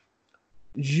 like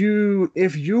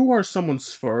if you are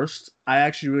someone's first, I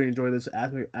actually really enjoy this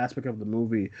aspect of the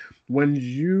movie. When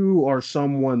you are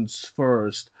someone's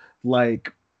first,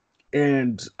 like,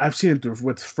 and I've seen it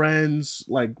with friends,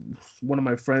 like one of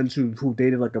my friends who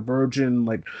dated like a virgin,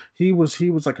 like he was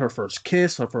like her first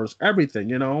kiss, her first everything,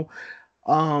 you know.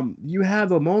 You have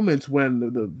the moments when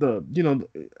the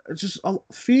it's just a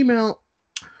female,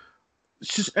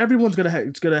 it's just everyone's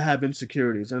it's gonna have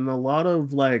insecurities, and a lot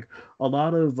of younger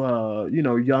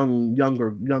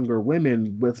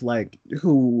women with like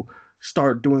who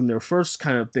start doing their first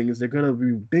kind of things, they're gonna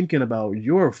be thinking about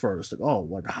your first. Like, oh,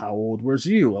 like how old was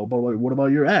you? Oh, but like, what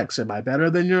about your ex? Am I better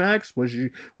than your ex? Was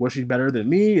she better than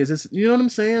me? Is this, you know what I'm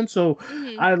saying? So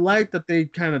Hmm. I like that they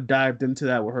kind of dived into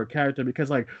that with her character, because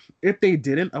like if they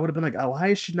didn't, I would have been like, oh, why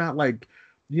is she not like,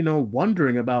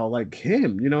 wondering about like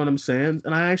him? You know what I'm saying?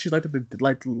 And I actually like that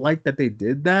they like that they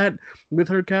did that with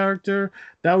her character.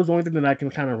 That was the only thing that I can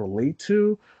kind of relate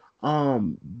to.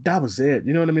 That was it.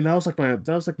 You know what I mean? That was like my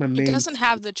It main. doesn't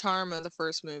have the charm of the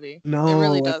first movie. It No,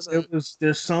 really like doesn't.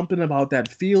 there's something about that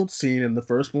field scene in the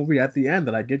first movie at the end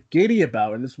that I get giddy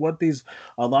about, and it's what these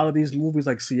a lot of these movies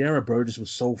like Sierra Burgess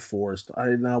was so forced.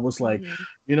 I was like, Hmm.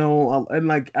 and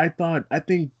like I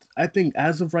think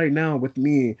as of right now with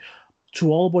me,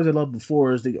 To All the Boys I Loved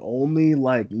Before is the only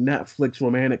like Netflix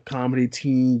romantic comedy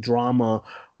teen drama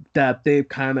that they've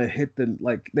kind of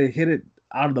they hit it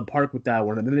out of the park with that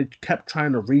one, and then they kept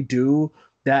trying to redo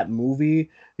that movie,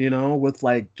 with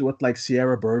like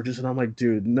Sierra Burgess, and I'm like,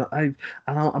 dude, no,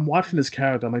 I'm watching this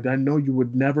character. I'm like, I know you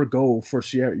would never go for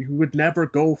Sierra. You would never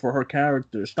go for her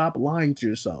character. Stop lying to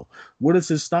yourself. What is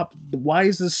this? Stop. Why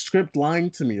is this script lying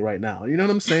to me right now? You know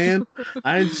what I'm saying?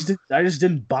 I just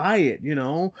didn't buy it.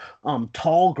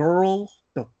 Tall girl.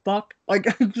 The fuck? Like,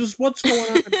 just what's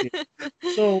going on here?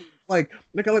 So like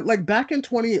back in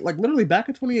 20, like literally back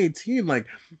in 2018, like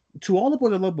To All the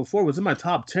Boys I Loved Before was in my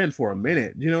top 10 for a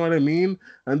minute. You know what I mean?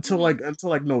 Until Hmm. like until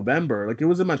like November. Like it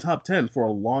was in my top 10 for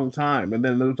a long time. And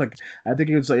then it was like I think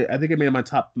it made my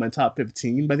top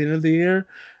 15 by the end of the year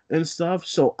and stuff.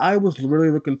 So I was really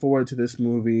looking forward to this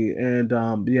movie, and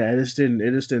yeah, it just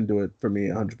didn't do it for me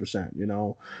 100%, It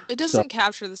So doesn't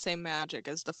capture the same magic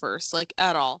as the first, like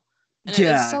at all. And it's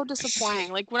yeah. so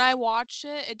disappointing. Like when I watched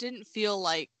it, it didn't feel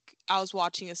like I was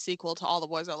watching a sequel to All the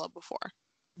Boys I Loved Before.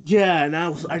 Yeah, and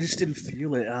I just didn't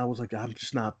feel it. I was like, I'm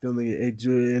just not feeling it.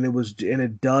 And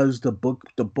it does the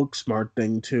book smart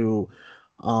thing too.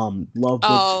 Love books,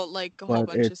 Oh, like a whole but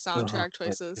bunch of it's, oh soundtrack my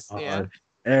choices. Yeah. God,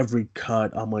 every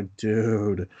cut. I'm like,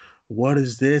 dude, what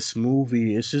is this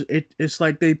movie? It's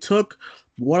like they took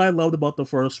what I loved about the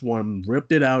first one,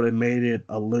 ripped it out, and made it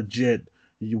a legit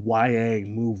YA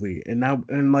movie.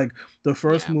 And like the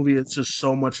first Yeah. movie, it's just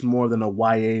so much more than a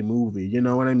YA movie. You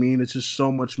know what I mean? It's just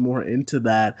so much more into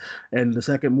that. And the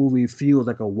second movie feels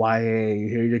like a YA,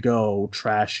 here you go,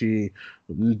 trashy,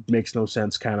 makes no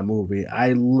sense kind of movie.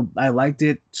 I liked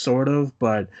it sort of,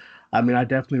 but I mean, I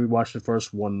definitely rewatched the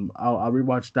first one. I'll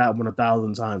rewatch that one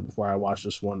 1,000 times before I watch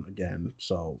this one again.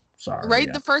 So sorry, Right?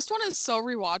 yeah, The first one is so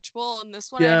rewatchable, and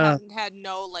this one I yeah. haven't had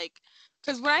no like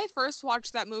because when I first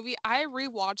watched that movie, I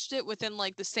rewatched it within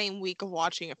like the same week of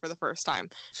watching it for the first time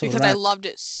So because I that loved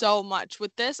it so much.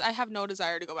 With this, I have no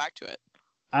desire to go back to it.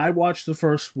 I watched the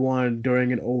first one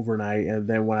during an overnight, and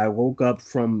then when I woke up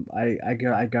from I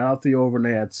got out the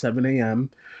overnight at 7 a.m.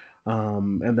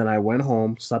 And then I went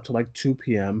home, slept till like 2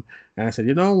 p.m. And I said,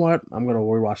 you know what? I'm gonna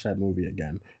rewatch that movie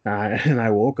again. And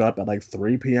I woke up at like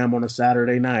 3 p.m. on a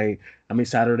Saturday night. I mean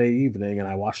Saturday evening, and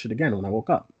I watched it again when I woke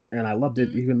up, and I loved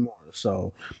it Mhm. even more.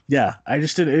 So yeah, I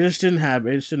just did. It just didn't have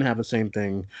the same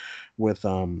thing with.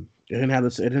 It didn't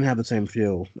have the same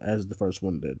feel as the first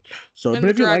one did. So, And but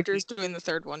the if you like director's doing the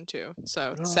third one too.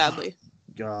 So oh, sadly.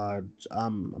 God,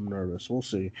 I'm nervous. We'll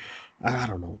see. I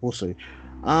don't know. We'll see.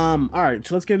 All right,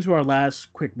 so let's get into our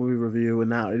last quick movie review, and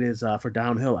now it is for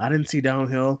Downhill. I didn't see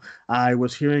Downhill. I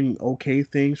was hearing okay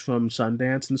things from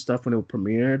Sundance and stuff when it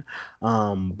premiered.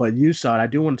 But you saw it. I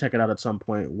do want to check it out at some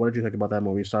point. What did you think about that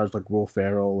movie? It stars like Will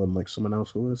Ferrell and like someone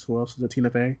else. Who else is it? Tina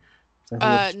Fey? Is that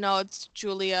who it's No, it's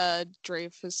Julia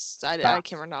Dreyfus. I stop.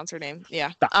 can't pronounce her name.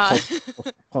 Yeah. Stop.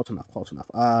 Close enough. Close enough.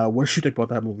 What did you think about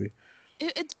that movie?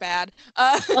 It's bad.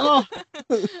 Oh.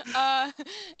 Uh,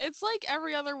 it's like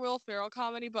every other Will Ferrell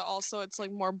comedy, but also it's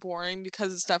like more boring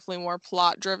because it's definitely more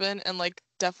plot driven and like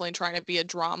definitely trying to be a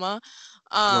drama.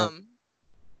 Right. Um,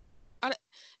 I,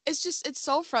 it's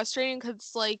so frustrating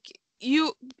because like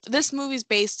this movie's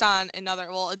based on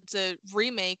it's a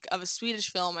remake of a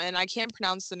Swedish film and I can't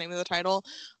pronounce the name of the title.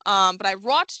 But I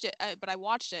watched it.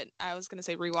 I was gonna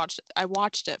say rewatched it. I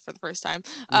watched it for the first time.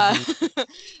 uh Hmm.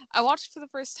 I watched it for the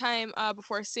first time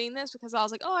before seeing this because I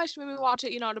was like, oh, I should maybe watch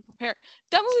it, to prepare.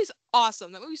 That movie's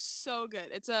awesome. That movie's so good.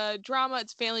 It's a drama,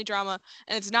 it's family drama,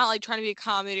 and it's not like trying to be a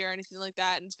comedy or anything like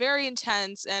that, and it's very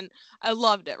intense, and I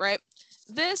loved it, right?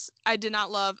 This I did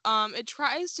not love. It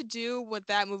tries to do what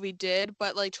that movie did,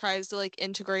 but like tries to like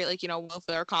integrate like Will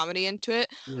Ferrell comedy into it.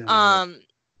 Yeah.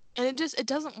 And it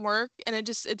doesn't work, and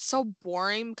it's so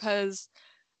boring because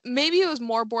maybe it was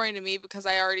more boring to me because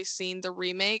I already seen the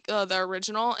remake, the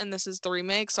original, and this is the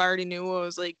remake, so I already knew what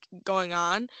was like going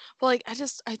on. But like,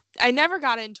 I never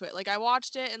got into it. Like, I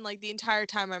watched it, and like the entire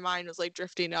time, my mind was like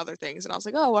drifting to other things, and I was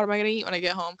like, oh, what am I gonna eat when I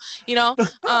get home? You know.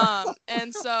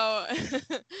 And so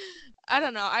I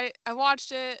don't know. I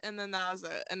watched it, and then that was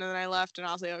it, and then I left, and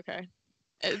I was like, okay,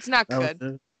 it's not That was good.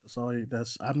 it. That's all.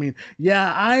 That's. I mean,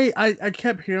 yeah. I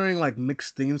kept hearing like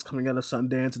mixed themes coming out of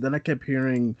Sundance, and then I kept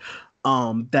hearing,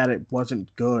 that it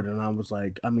wasn't good, and I was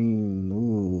like, I mean,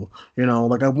 ooh,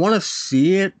 like I want to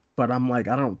see it, but I'm like,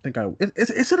 I don't think I.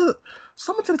 Is it a?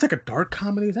 Someone said it's like a dark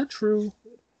comedy. Is that true?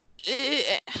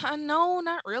 No,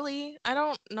 not really. I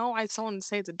don't know why someone would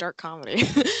say it's a dark comedy.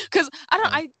 Because I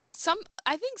don't. Oh,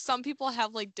 I think some people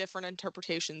have like different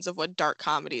interpretations of what dark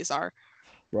comedies are.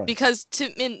 right, Because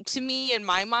to me, in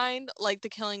my mind, like The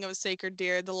Killing of a Sacred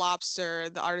Deer, The Lobster,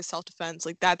 The Art of Self-Defense,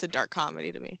 like that's a dark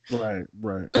comedy to me. right,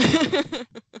 right.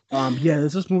 Yeah,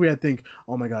 there's this movie I think,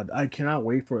 oh my God, I cannot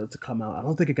wait for it to come out. I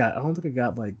don't think it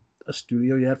got like a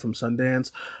studio yet from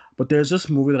Sundance, but there's this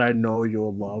movie that I know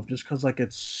you'll love just because like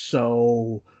it's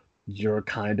so your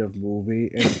kind of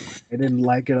movie, and I didn't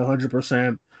like it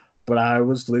 100%, but I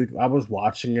was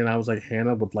watching it, and I was like,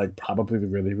 Hannah would like probably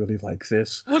really, really like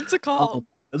this. What's it Um, called?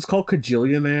 it's called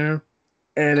Kajillionaire,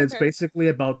 and it's Okay. basically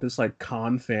about this like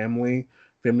con family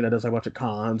that does like a bunch of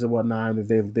cons and whatnot.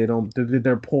 And they don't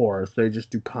they're poor, so they just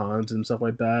do cons and stuff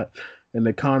like that, and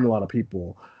they con a lot of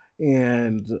people.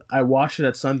 And I watched it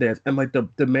at Sundance, and like the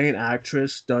main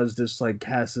actress does this like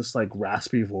has this like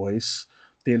raspy voice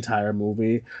the entire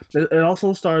movie. It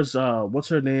also stars what's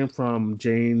her name from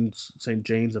Jane's St.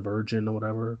 Jane's a Virgin or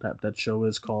whatever that show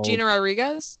is called. Gina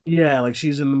Rodriguez? Yeah, like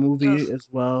she's in the movie Ugh. as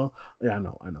well. Yeah, I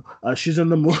know. She's in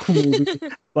the movie,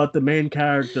 but the main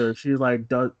character, she like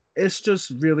does. It's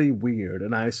just really weird.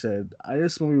 And I said,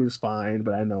 this movie was fine,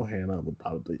 but I know Hannah would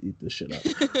probably eat this shit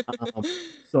up. Um,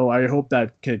 so I hope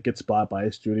that can gets bought by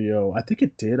a studio. I think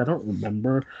it did. I don't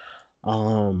remember.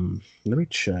 Let me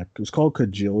check. It was called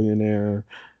Kajillionaire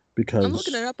I'm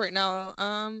looking it because up right now.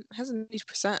 It has an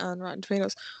 80% on Rotten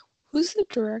Tomatoes. Who's the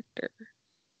director?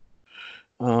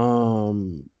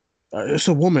 um, it's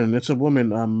a woman. It's a woman.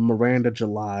 Miranda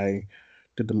July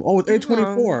did them. Oh, Oh,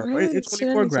 A24. I didn't see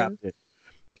A24 grabbed anything. it.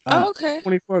 Oh, okay.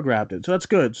 24 grabbed it, so that's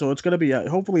good. So it's gonna be.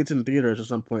 Hopefully, it's in theaters at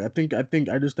some point.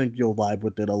 I just think you'll vibe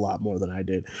with it a lot more than I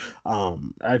did.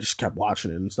 I just kept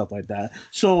watching it and stuff like that.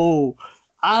 So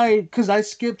because I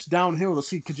skipped downhill to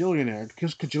see Kajillionaire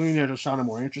because Kajillionaire just sounded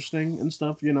more interesting and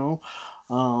stuff.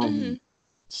 Hmm. Um,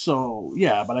 so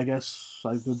yeah, but I guess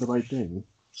I did the right thing.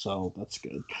 So that's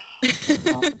good.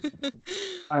 Um,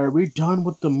 all right, we done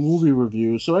with the movie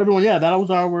reviews. So everyone, yeah, that was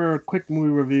our quick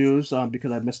movie reviews.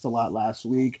 Because I missed a lot last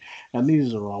week, and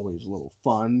these are always a little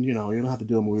fun. You don't have to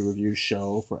do a movie review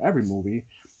show for every movie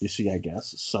you see, I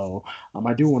guess. So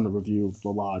I do want to review The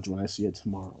Lodge when I see it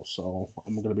tomorrow. So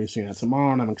I'm going to be seeing it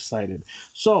tomorrow, and I'm excited.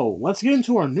 So let's get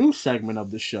into our new segment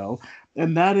of the show,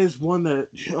 and that is one that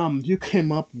you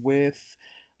came up with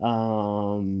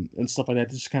and stuff like that.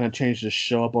 Just kind of changed the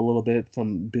show up a little bit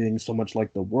from being so much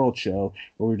like the World Show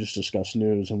where we just discuss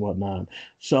news and whatnot.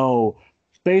 So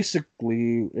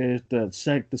basically, the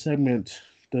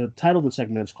title of the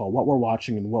segment is called "What We're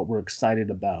Watching and What We're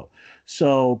Excited About."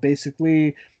 So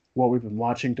basically, what we've been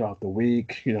watching throughout the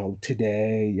week,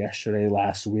 today, yesterday,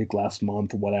 last week, last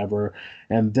month, whatever,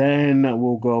 and then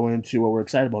we'll go into what we're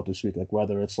excited about this week, like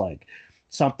whether it's like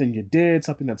something you did,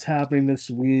 something that's happening this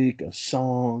week, a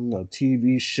song, a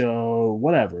TV show,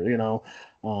 whatever.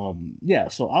 Yeah,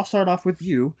 so I'll start off with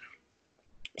you,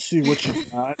 see what you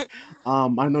got. I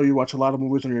know you watch a lot of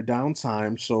movies on your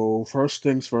downtime, so first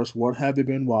things first, what have you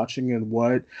been watching and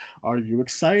what are you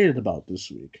excited about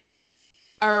this week?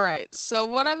 All right. So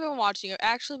what I've been watching, I've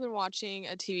actually been watching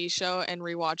a TV show and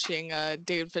rewatching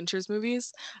David Fincher's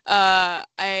movies. I've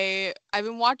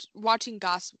been watching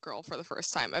Gossip Girl for the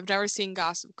first time. I've never seen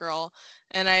Gossip Girl,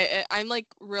 and I'm like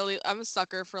I'm a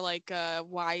sucker for like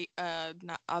why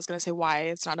not I was gonna say why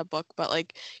it's not a book, but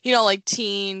like like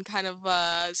teen kind of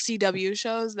CW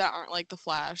shows that aren't like The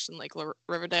Flash and like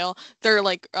Riverdale. They're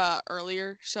like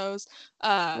earlier shows.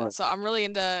 Right. So I'm really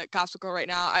into Gossip Girl right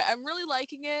now. I'm really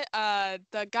liking it.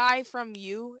 The guy from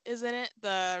You is in it.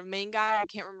 The main guy, I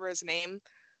can't remember his name.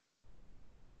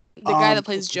 The guy that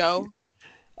plays Okay. Joe.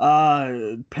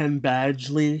 Penn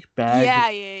Badgley, Yeah.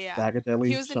 He Bagatelle,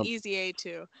 was in some. Easy A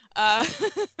too. Uh,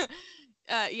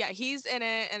 yeah, he's in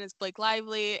it, and it's Blake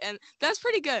Lively, and that's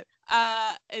pretty good.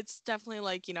 It's definitely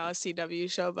like, a CW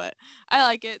show, but I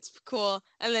like it. It's cool.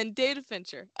 And then David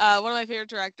Fincher, one of my favorite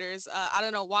directors. I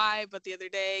don't know why, but the other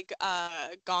day,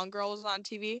 Gone Girl was on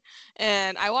TV,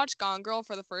 and I watched Gone Girl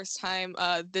for the first time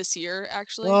this year,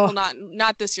 actually. Oh, Well,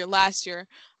 not this year, last year.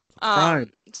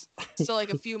 prime. So like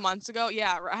a few months ago.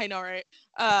 Yeah, I know, right?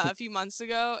 A few months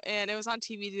ago, and it was on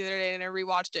TV the other day, and I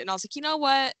rewatched it, and I was like, you know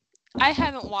what? I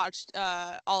haven't watched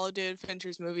all of David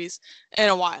Fincher's movies in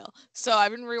a while, so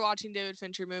I've been rewatching David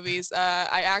Fincher movies.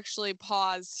 I actually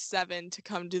paused Seven to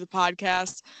come do the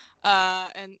podcast,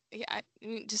 and yeah, I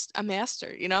mean, just a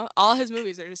master. All his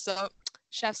movies are just so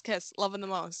chef's kiss, loving the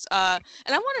most. And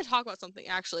I want to talk about something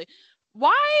actually.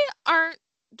 Why aren't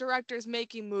directors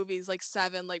making movies like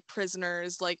Seven, like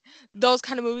Prisoners, like those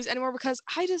kind of movies anymore? Because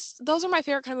those are my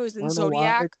favorite kind of movies. I And don't know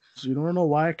why. Zodiac. You don't know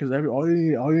why? Because all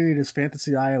you need is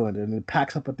Fantasy Island, and it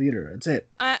packs up a theater. That's it.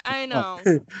 I Oh,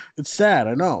 know. it's sad.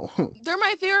 I know. They're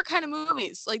my favorite kind of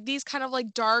movies. Like these kind of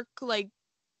like dark, like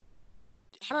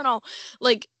I don't know,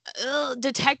 like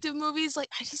detective movies. Like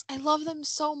I love them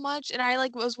so much. And I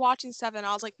like was watching Seven. And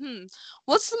I was like,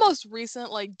 what's the most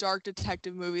recent like dark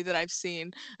detective movie that I've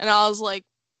seen? And I was like,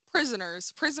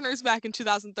 Prisoners back in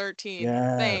 2013.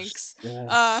 Yes. Thanks.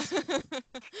 Uh,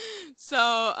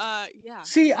 Yes. Yeah,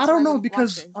 See, I that's what don't I've know been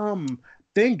because watching.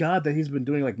 thank God that he's been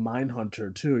doing like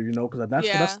Mindhunter too, because that's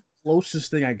Yeah. the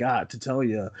closest thing I got to tell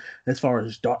you as far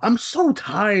as dark. I'm so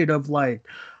tired of like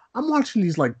I'm watching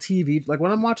these like TV like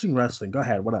when I'm watching wrestling. Go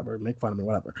ahead, whatever, make fun of me,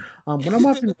 whatever. When I'm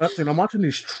watching wrestling, I'm watching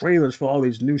these trailers for all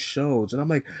these new shows, and I'm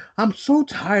like, I'm so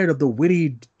tired of the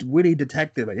witty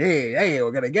detective. Like, hey,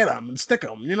 we're gonna get him and stick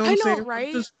him. You know what I I'm know, saying?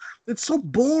 right? It's so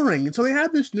boring. And so they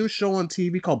have this new show on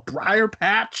TV called Briar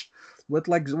Patch with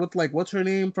what's her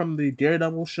name from the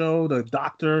Daredevil show, the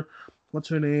doctor, what's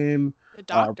her name? The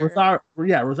Doctor.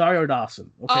 Rosario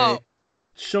Dawson. Oh, Okay.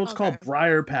 Show's okay. called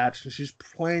Briar Patch, and she's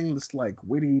playing this like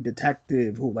witty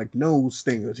detective who like knows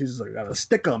things, and she's like gotta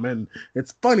stick them, and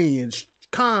it's funny and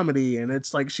comedy, and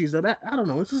it's like I don't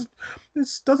know, it's just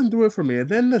this doesn't do it for me. And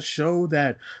then the show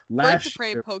that Birds of last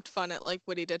Prey year, poked fun at like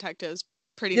witty detectives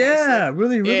pretty nicely. yeah,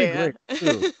 really, really Yeah. great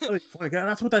too. Really funny. Yeah,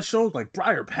 that's what that show's like,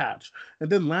 Briar Patch. And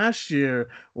then last year,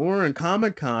 when we were in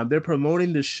Comic Con, they're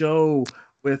promoting the show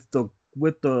with the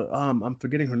I'm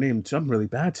forgetting her name. I'm really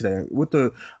bad today. With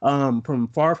the from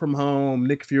Far From Home,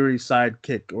 Nick Fury's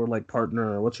sidekick or like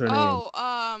partner. What's her name? Oh,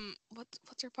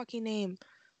 what's her fucking name?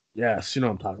 Yes, you know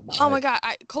what I'm talking about, Oh my right?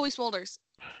 God, Colby Smulders.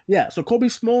 Yeah, so Kobe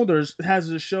Smulders has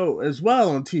a show as well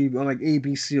on TV on like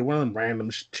ABC or one of them random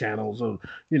channels or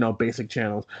basic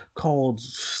channels called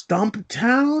Stump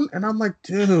Town, and I'm like,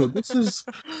 dude, this is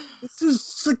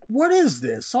like, what is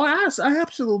this? So I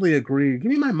absolutely agree.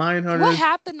 Give me my Mind What Hunters.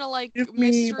 happened to like Give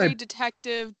me mystery my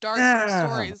detective dark yeah.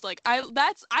 stories? Like I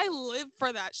live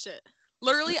for that shit.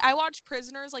 Literally, I watch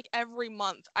Prisoners like every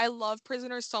month. I love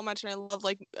Prisoners so much, and I love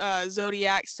like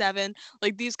Zodiac, Seven,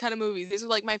 like these kind of movies. These are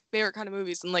like my favorite kind of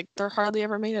movies, and like they're hardly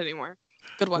ever made anymore.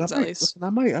 Good I ones, at might least. listen. I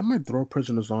might throw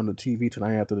Prisoners on the TV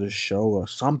tonight after this show or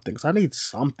something. Cause I need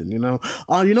something. You know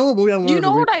what movie I You wanted to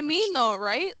know read? what I mean, though,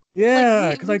 right? Like Yeah,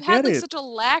 we because I we've had get like it. such a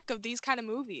lack of these kind of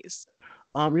movies.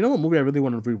 You know what movie I really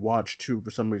want to rewatch too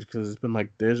for some reason because it's been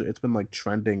like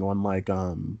trending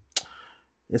on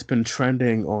it's been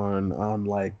trending on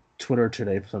like Twitter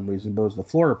today for some reason. But it was the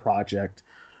Florida Project.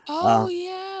 Oh Uh,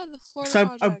 yeah, the Florida so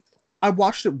Project. I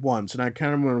watched it once and I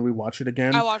kind of want to rewatch it I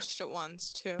again. watched it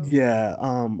once too. Yeah.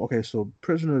 Okay. So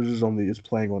Prisoners is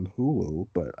playing on Hulu,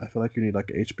 but I feel like you need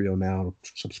like a HBO Now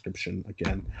subscription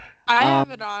again. I have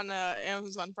it Um, on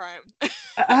Amazon Prime.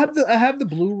 I have the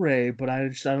Blu-ray, but I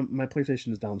don't, my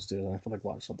PlayStation is downstairs. And I feel like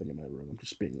watching something in my room. I'm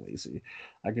just being lazy.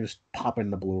 I can just pop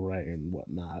in the Blu-ray and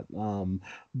whatnot.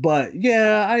 But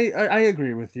yeah, I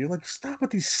agree with you. Like, stop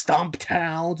with these Stomp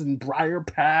Towns and Briar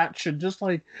Patch and just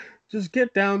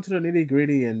get down to the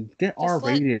nitty-gritty and get Just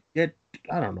let R-rated.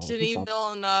 I don't know, do Denis something.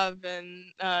 Villeneuve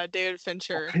and David Oh,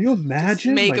 Fincher can you just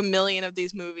imagine? make a Like, million of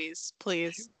these movies, can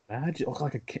you please. imagine? Look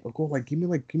like go like give me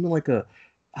like a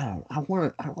I don't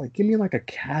know. I like give me like a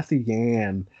Kathy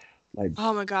Yan like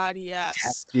Oh my God,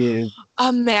 yes. detective.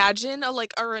 Imagine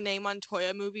a Renee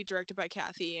Montoya movie directed by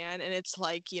Kathy Ann, and it's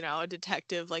like, a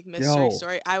detective like mystery Yo,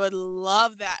 story. I would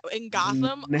love that. In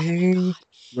Gotham, oh my Renee God.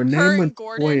 Renee Her and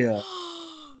Gordon. Montoya.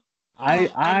 I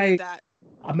Oh, I need I that.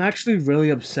 I'm actually really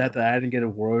upset that I didn't get a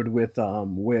word with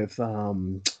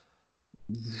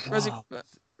Rosie wow,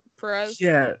 Perez.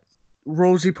 yeah,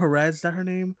 Rosie Perez. Is that her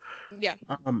name? Yeah.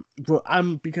 But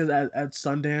I'm because at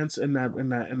Sundance in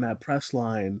that press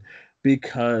line,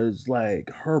 because like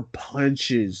her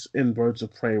punches in Birds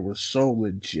of Prey were so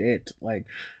legit. Like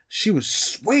she was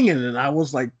swinging, and I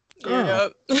was like,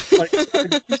 girl, Yeah. like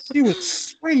she was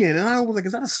swinging, and I was like,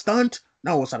 is that a stunt?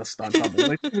 No, it's not a stunt. Something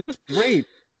like she was great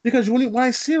because when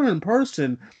I see her in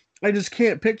person, I just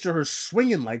can't picture her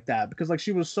swinging like that because like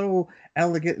she was so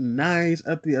elegant and nice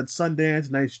at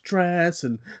Sundance, nice dress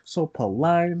and so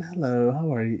polite. And, hello,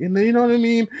 how are you? And then you know what I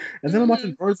mean. And then I'm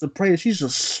watching Birds of Prey, and she's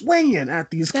just swinging at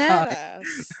these guys,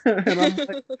 Badass. and I'm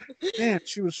like, man,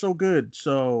 she was so good.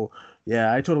 So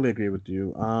yeah, I totally agree with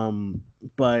you.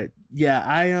 But yeah,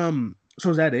 I. So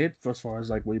is that it as far as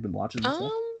like what you've been watching and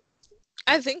stuff?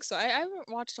 I think so. I haven't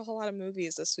watched a whole lot of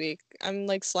movies this week. I'm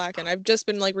like slacking. I've just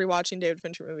been like rewatching David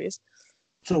Fincher movies.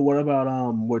 So what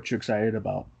about what you're excited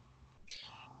about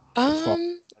as far as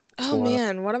what's Oh going on?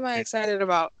 man, what am I excited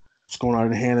about? What's going on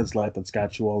in Hannah's life that's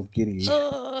got you all giddy?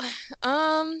 Uh,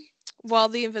 um, well,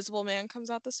 The Invisible Man comes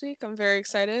out this week. I'm very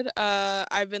excited.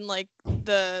 I've been like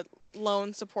the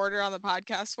lone supporter on the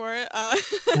podcast for it.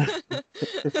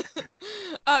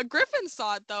 Griffin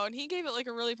saw it though, and he gave it like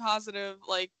a really positive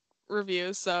like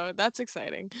review, so that's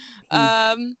exciting. He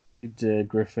Um, He did.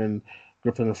 Griffin,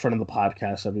 a friend of the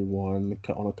podcast, everyone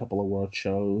on a couple of world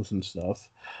shows and stuff.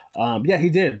 Yeah, he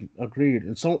did. Agreed.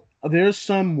 And so there's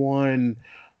someone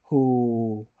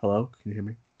who. Hello, can you hear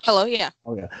me? Hello, yeah.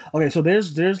 Oh yeah. Okay, so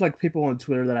there's like people on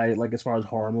Twitter that I like as far as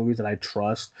horror movies that I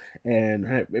trust, and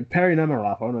Perry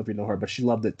Nemiroff. I don't know if you know her, but she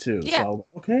loved it too. Yeah. So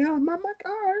okay, I'm like,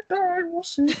 all right, we'll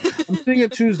see. I'm seeing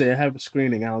it Tuesday. I have a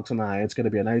screening, Alex and I. It's gonna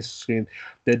be a nice screen.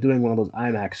 They're doing one of those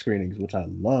IMAX screenings, which I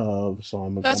love.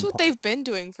 So That's I'm what they've been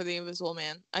doing for The Invisible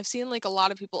Man. I've seen like a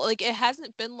lot of people like it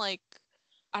hasn't been like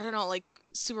I don't know, like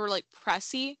super like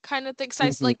pressy kind of thing.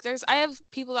 'Cause Mhm. I have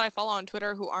people that I follow on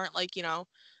Twitter who aren't like,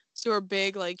 super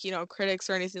big like, critics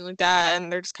or anything like that,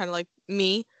 and they're just kind of like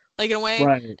me, like in a way.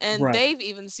 Right, And right. they've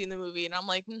even seen the movie and I'm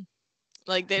like,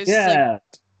 like there's just like Yeah,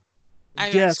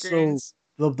 IMAX yeah. So experience.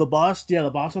 the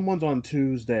Boston one's on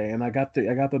Tuesday, and I got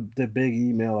the big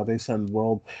email that they send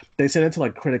world. They send it to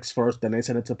like critics first, then they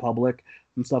send it to public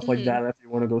and stuff like Hmm. that if you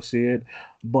want to go see it.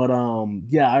 But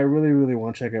yeah, I really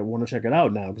want to check it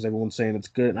out now because everyone's saying it's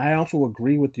good. And I also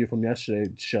agree with you from yesterday's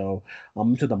show.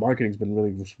 To the marketing's been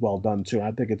really well done too.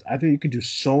 I think you can do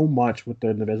so much with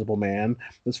the Invisible Man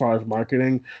as far as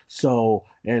marketing. So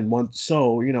there's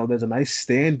a nice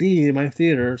standee in my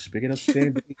theater. Speaking of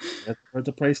standee. There's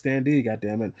a price standee,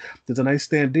 goddammit. There's a nice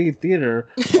standee theater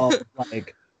of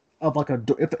like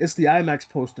it's the IMAX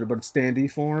poster, but it's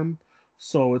standee form.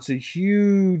 So it's a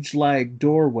huge like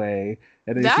doorway,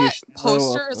 and then you see a That shadow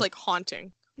poster is of like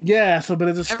haunting. yeah. So but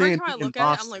it's a Every time I standee in look at it, I'm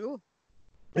Boston. like, ooh.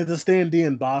 It's a standee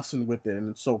in Boston with it, and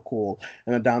it's so cool.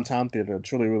 And a downtown theater,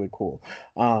 it's really cool.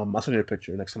 I'll send you a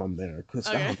picture next time I'm there because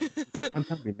Okay. I'm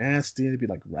trying to be nasty. It'd be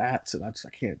like rats, and I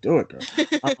can't do it, girl.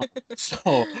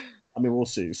 So I mean, we'll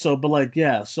see. So, but like,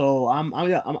 yeah. So I'm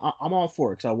all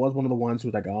for it because I was one of the ones who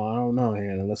was like, oh, I don't know,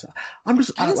 Hannah. Listen, I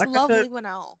just like I love said,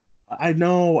 Leelanau. I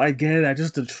know, I get it. I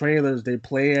just the trailers they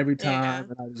play every Yeah. time,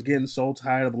 and I was getting so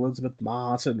tired of Elizabeth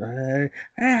Moss and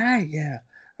hey, yeah.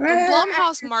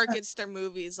 Blumhouse markets their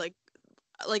movies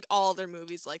like all their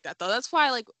movies like that though. That's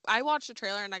why like I watched the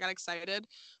trailer and I got excited,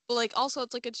 but like also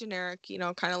it's like a generic,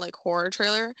 kind of like horror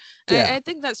trailer, and Yeah. I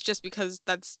think that's just because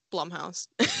that's Blumhouse.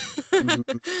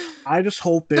 Mhm. I just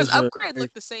hope Because there's a Upgrade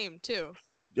looked the same too.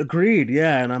 agreed,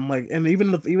 yeah, and I'm like, and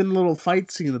even the little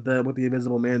fight scene with the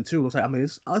Invisible Man too. It's like, I mean,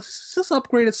 it's this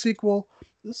upgraded sequel.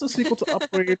 This is a sequel to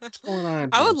Upgrade. What's going on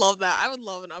I here? would love that. I would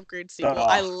love an Upgrade sequel.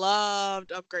 I Uh,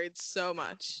 loved Upgrade so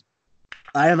much.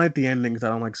 I didn't like the endings. I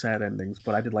don't like sad endings,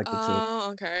 but I did like the two.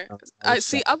 Oh, okay. I I was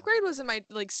see. sad. Upgrade was in my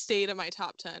like stayed in my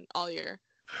top 10 all year.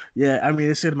 Yeah, I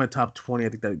mean, it's in my top 20. I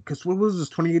think that because what was this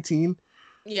 2018?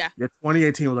 Yeah. Yeah,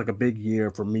 2018 was like a big year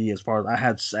for me as far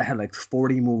as I had like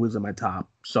 40 movies in my top.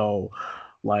 So,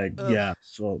 like, Ugh. yeah,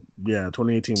 so yeah,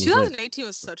 2018 was it. 2018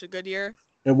 was such a good year.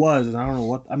 It was, and I don't know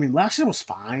what I mean. Last year was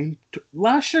fine.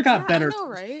 Last year got Yeah, I better know,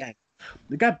 towards the right? end.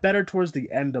 It got better towards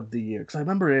the end of the year because I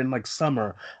remember in like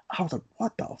summer, I was like,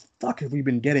 "What the fuck have we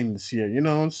been getting this year?" You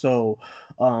know. So,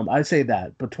 I'd say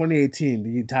that. But 2018,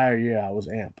 the entire year, I was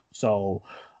amped. So,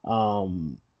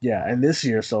 yeah. And this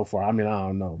year so far, I mean, I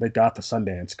don't know. They got the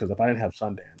Sundance because if I didn't have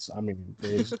Sundance, I mean,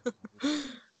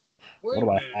 what do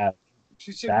I have?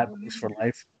 Bad movies for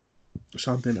life or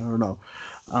something? I don't know.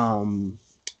 Um,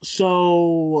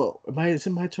 so, is it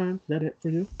my turn? Is that it for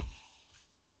you?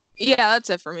 Yeah, that's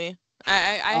it for me.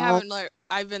 I Um, haven't like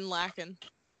I've been lacking.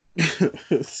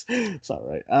 it's all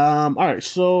right. All right.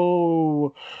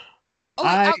 So Oh wait,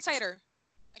 I Outsider.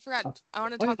 I forgot. I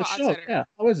want to Oh, yeah, talk the about show. Outsider. Yeah,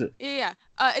 how is it? Yeah.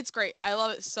 It's great. I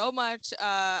love it so much.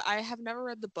 I have never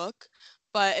read the book,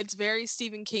 but it's very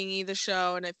Stephen Kingy, the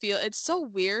show, and it's so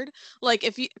weird. Like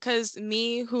if you, because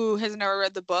me who has never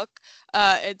read the book,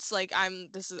 it's like I'm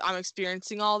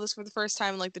experiencing all this for the first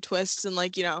time, like the twists and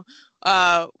like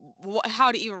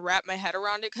how to even wrap my head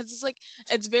around it, because it's like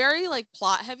it's very like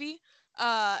plot heavy,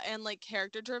 and like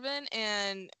character driven,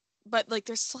 and but like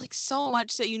there's like so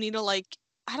much that you need to like.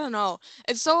 I don't know.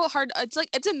 It's so hard. It's like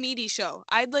it's a meaty show.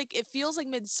 It feels like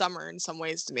Midsummer in some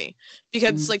ways to me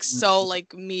because it's like Mm, so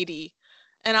like meaty,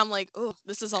 and I'm like, oh,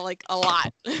 this is all like a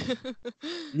lot.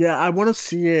 yeah, I want to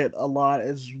see it a lot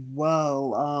as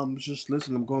well. Just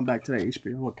listen, I'm going back to that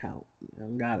HBO account. I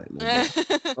don't got it no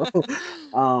more.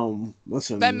 Ben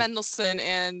Listen. Mendelsohn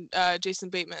and Jason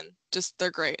Bateman, just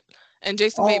they're great, and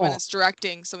Jason Bateman Oh, is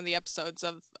directing some of the episodes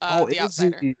of oh, The is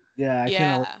Outsider. he? Yeah, I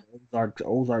cannot wait Yeah, for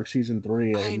Ozark season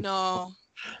 3. I know.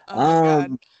 Oh my God.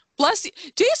 Um, Bless you.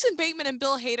 Jason Bateman and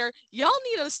Bill Hader, y'all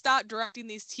need to stop directing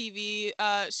these TV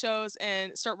shows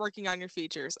and start working on your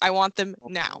features. I want them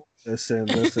now. listen.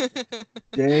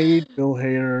 Day Bill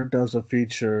Hader does a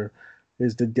feature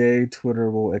is the day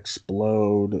Twitter will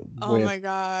explode Oh with my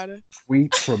God.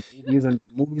 tweets from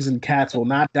movies and cats will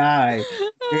not die.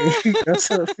 Okay, that's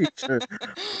a feature.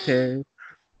 Okay,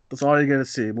 that's all you're gonna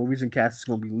see. Movies and cats is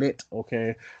gonna be lit.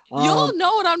 Okay. You'll Um,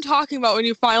 know what I'm talking about when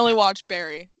you finally watch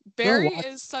Barry. gonna Barry watch.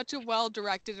 is such a well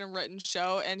directed and written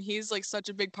show, and he's like such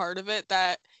a big part of it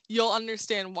that you'll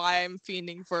understand why I'm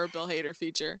fiending for a Bill Hader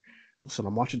feature. Listen,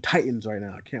 I'm watching Titans right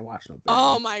now. I can't watch no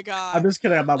Oh Barry. my I'm God. just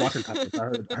kidding. I'm not watching Titans. I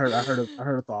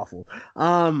heard it's awful.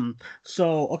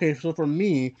 So okay. So for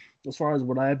me, as far as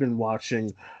what I've been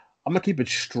watching, I'm gonna keep it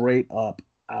straight up.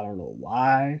 I don't know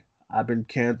why. I've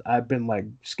been like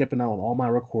skipping out on all my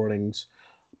recordings,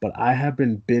 but I have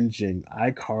been binging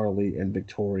iCarly and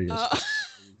Victorious Uh, for some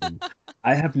reason.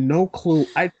 I have no clue.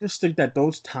 I just think that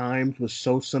those times was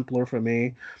so simpler for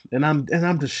me, and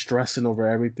I'm just stressing over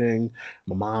everything.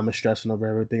 My mom is stressing over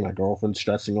everything. My girlfriend's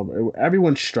stressing over.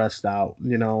 Everyone's stressed out,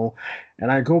 you know.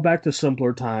 And I go back to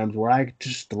simpler times where I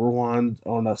just threw on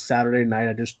a Saturday night.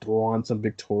 I just threw on some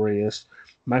Victorious.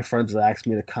 My friends would ask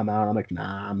me to come out. I'm like,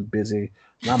 nah, I'm busy.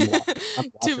 And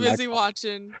I'm too watching busy iCarly.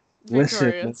 watching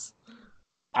Listen, Victorious.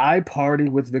 I Party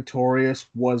with Victorious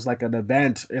was like an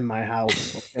event in my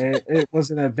house. Okay, it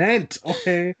was an event.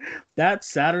 Okay, that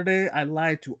Saturday I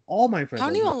lied to all my I friends.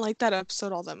 don't even like that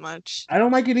episode all that much. I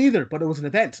don't like it either, but it was an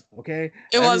event. Okay,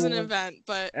 It was an event,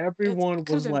 but it everyone could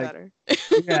have was been like, better.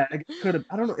 yeah, it could have.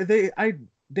 I don't know.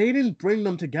 They didn't bring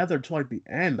them together till like the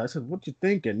end. I said, what you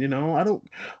thinking? You know, I don't.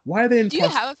 Why are they in Do you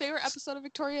plus? have a favorite episode of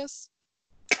Victorious?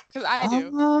 Because I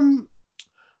do.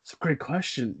 It's a great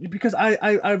question because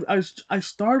I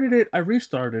started it, I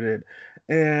restarted it,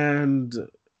 and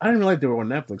I didn't realize they were on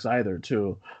Netflix either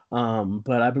too.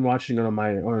 But I've been watching it on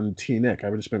TNick.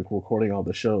 I've just been recording all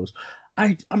the shows.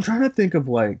 I'm trying to think of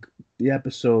like the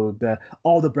episode that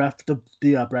all the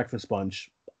breakfast bunch.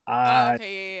 Oh, I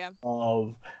okay, yeah.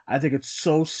 love. I think it's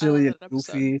so I love silly and that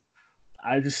episode. goofy.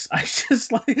 I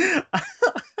just like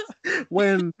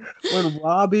when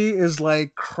Robbie is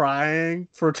like crying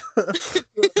for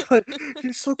like,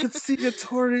 he's so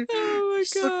conciliatory. Oh my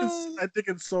I think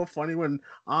it's so funny when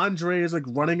Andre is like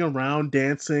running around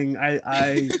dancing.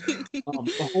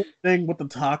 The whole thing with the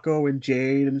taco and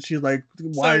Jade, and she's like,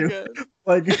 why So do good.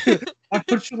 like why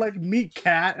don't you like meet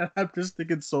Cat? And I'm just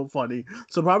thinking it's so funny.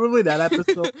 So probably that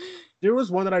episode. There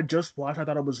was one that I just watched. I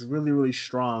thought it was really, really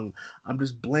strong. I'm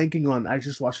just blanking on. I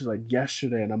just watched it like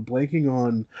yesterday, and I'm blanking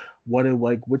on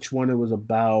which one it was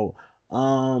about.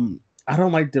 I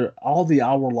don't like all the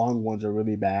hour long ones are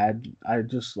really bad. I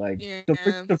just like Yeah. the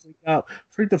freak out.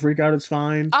 Freak the freak out is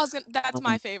fine. That's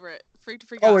my Um, favorite. Freak to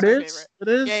Freak Out oh, is it my is. favorite. It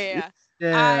Yeah, is. yeah, yeah.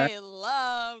 Yeah. I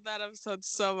love that episode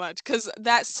so much because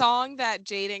that song that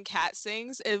Jade and Kat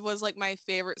sings, it was like my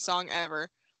favorite song ever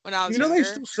when I was You know they younger.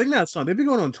 still sing that song. They've been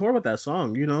going on tour with that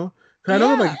song. You know, because I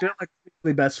know Yeah. they're like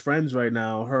really best friends right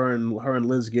now. Her and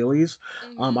Liz Gillies,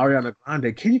 Hmm. Ariana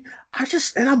Grande. Can you? I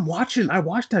just and I'm watching. I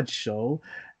watched that show,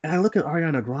 and I look at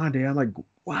Ariana Grande. I'm like,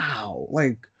 wow,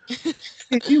 like.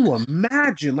 Can you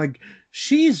imagine? Like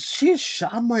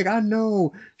I'm like, I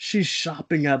know she's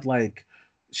shopping at like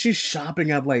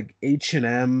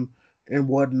H&M and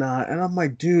whatnot. And I'm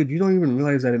like, dude, you don't even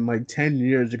realize that in like 10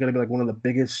 years you're gonna be like one of the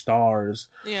biggest stars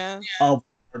Yeah. of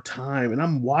our time. And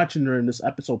I'm watching her in this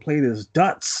episode play this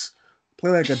Dutz,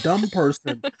 play like a dumb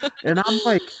person. And I'm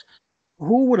like,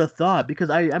 who would have thought? Because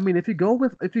I mean, if you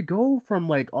go from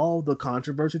like all the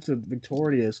controversy to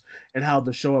Victorious and how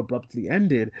the show abruptly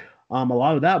ended, A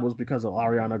lot of that was because of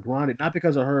Ariana Grande, not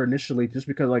because of her initially, just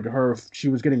because like she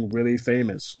was getting really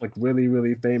famous, like really,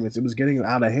 really famous. It was getting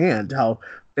out of hand how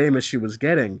famous she was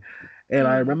getting. And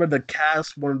I Mhm. remember the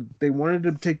cast they wanted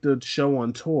to take the show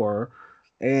on tour,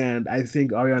 and I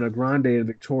think Ariana Grande and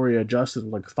Victoria Justice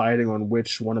were like fighting on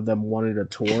which one of them wanted a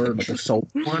tour, like a solo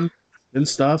one and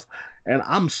stuff. And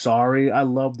I'm sorry, I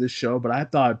love this show, but I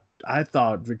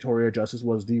thought Victoria Justice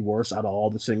was the worst out of all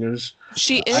the singers.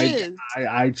 She I is.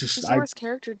 I just She's the worst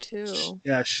character too.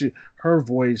 yeah, her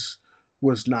voice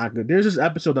was not good. There's this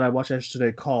episode that I watched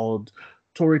yesterday called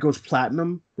Tori Goes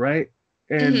Platinum, right?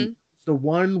 And Mhm. the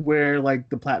one where like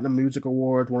the Platinum Music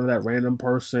Awards, one of that random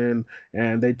person,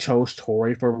 and they chose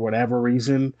Tori for whatever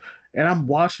reason. And I'm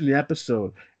watching the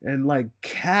episode, and like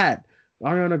Kat,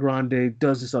 Ariana Grande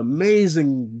does this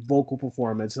amazing vocal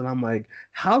performance, and I'm like,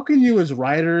 how can you as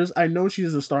writers? I know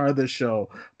she's the star of this show,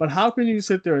 but how can you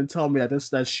sit there and tell me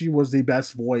that she was the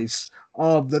best voice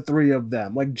of the three of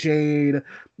them? Like Jade,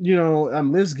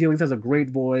 Liz Gillies has a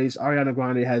great voice. Ariana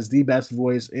Grande has the best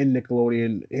voice in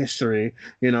Nickelodeon history.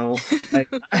 Like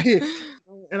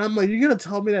and I'm like, you're gonna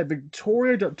tell me that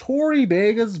Tori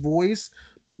Vega's voice?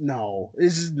 No,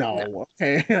 it's just No. no.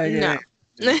 Okay, like,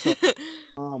 No. so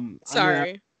I mean,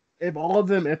 Sorry.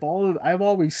 I've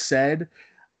always said,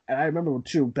 and I remember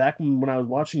too, back when I was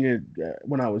watching it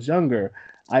when I was younger,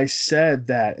 I said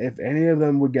that if any of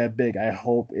them would get big, I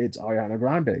hope it's Ariana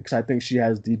Grande because I think she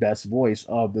has the best voice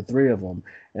of the three of them,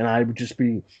 and I would just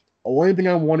be. Only thing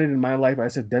I wanted in my life, I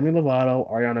said Demi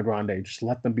Lovato, Ariana Grande, just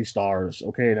let them be stars,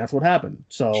 okay? And that's what happened.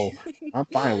 So I'm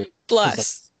fine with it. Just like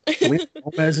Bless. Selena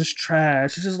Gomez is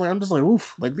trash. It's just like I'm just like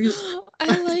oof, like these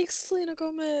I like Selena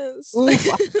Gomez. oof.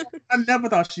 I never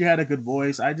thought she had a good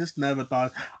voice. I just never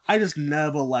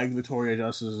liked Victoria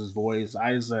Justice's voice.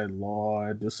 I said,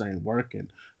 Lord, this ain't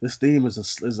working. This theme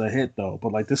is a hit though,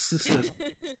 but like this just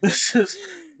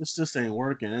this just ain't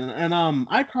working. And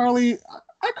I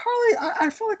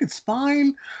feel like it's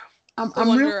fine. The I'm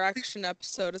One really Direction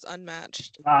episode is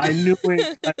unmatched. I knew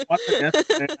it. I watched it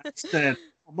yesterday. I said,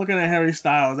 I'm looking at Harry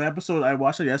Styles. The episode I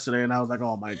watched it yesterday, and I was like,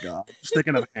 oh my god, just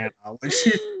thinking of Hannah. Like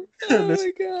Oh this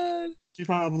my god. she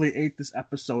probably ate this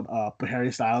episode up.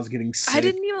 Harry Styles getting I sick.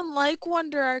 didn't even like One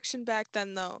Direction back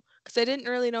then though, because I didn't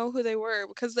really know who they were.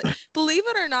 Because believe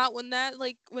it or not, when that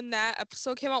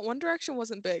episode came out, One Direction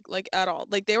wasn't big like at all.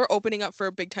 Like they were opening up for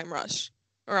a big time rush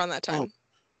around that Oh, time.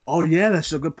 oh yeah,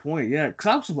 that's a good point. Yeah,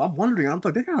 because I'm wondering. I'm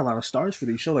like, they got a lot of stars for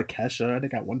these shows, like Kesha. They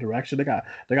got One Direction. They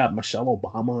got Michelle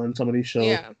Obama on some of these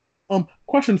shows. Yeah.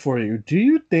 Question for you: do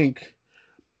you think?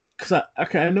 Because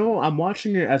I know I'm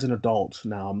watching it as an adult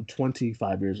now. I'm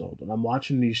 25 years old, and I'm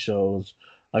watching these shows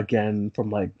again from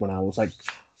like when I was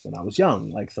young,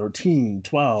 like 13,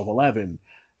 12, 11,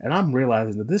 and I'm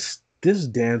realizing that this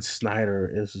Dan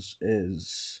Snyder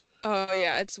is Oh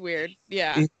yeah, it's weird.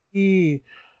 Yeah. he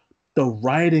the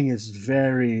writing is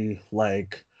very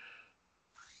like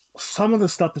some of the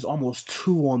stuff is almost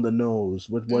too on the nose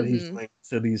with what he's Mm-hmm. doing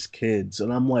to these kids,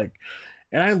 and I'm like.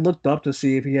 And I looked up to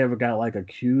see if he ever got like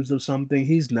accused of something.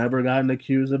 He's never gotten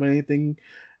accused of anything,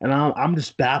 and I'm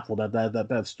just baffled at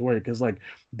that story because like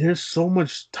there's so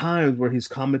much times where he's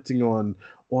commenting on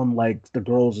like the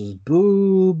girls'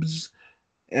 boobs,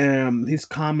 and he's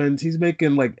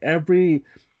making like every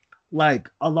like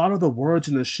a lot of the words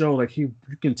in the show like you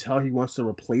can tell he wants to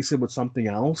replace it with something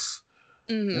else.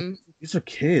 And Mm-hmm. these are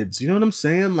kids, you know what I'm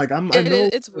saying? Like I know,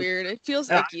 It's weird. It feels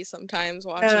yeah, icky sometimes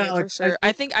watching yeah, it like for I sure.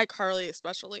 I think iCarly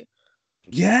especially.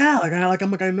 Yeah,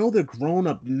 I'm like I know they're grown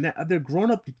up they're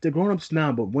grown ups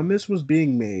now, but when this was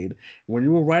being made, when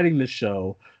you were writing the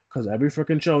show, because every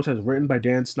freaking show says written by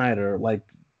Dan Snyder, like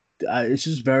it's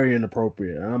just very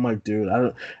inappropriate. And I'm like, dude, I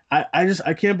don't,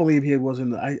 I can't believe he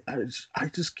wasn't. I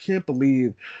just can't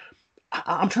believe.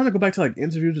 I'm trying to go back to like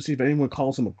interviews to see if anyone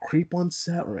calls him a creep on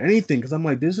set or anything, because I'm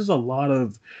like, this is a lot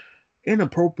of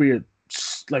inappropriate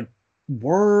like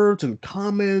words and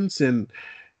comments and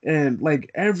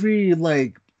like every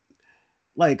like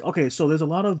okay, so there's a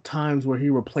lot of times where he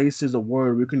replaces a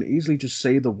word. We can easily just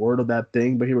say the word of that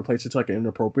thing, but he replaces it to like an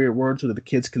inappropriate word so that the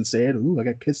kids can say it. Ooh, I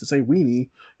got kids to say weenie.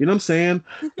 You know what I'm saying?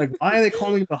 Like, why are they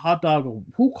calling the hot dog?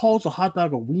 Who calls a hot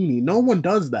dog a weenie? No one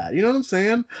does that. You know what I'm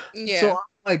saying? So Yeah.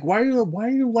 like, why are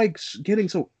you like getting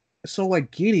so like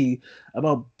giddy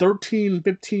about 13,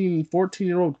 15,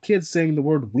 14-year-old kids saying the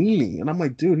word weenie? And I'm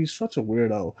like, dude, he's such a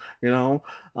weirdo, you know?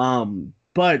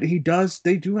 But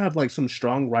they do have like some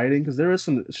strong writing because there is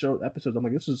some show episodes. I'm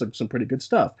like, this is like some pretty good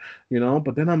stuff, you know.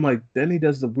 But then I'm like, then he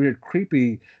does the weird,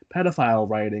 creepy pedophile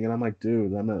writing, and I'm like,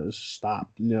 dude, I'm gonna stop,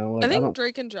 you know. I Like, I think don't,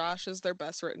 Drake and Josh is their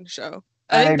best written show.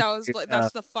 I I think agree,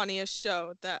 that's the funniest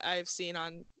show that I've seen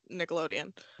on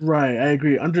Nickelodeon. Right, I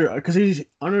agree. Because he's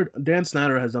under Dan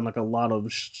Snyder has done like a lot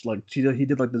of like he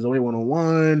did like the Zoe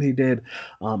 101, he did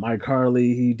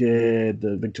iCarly, he did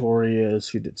the Victorious,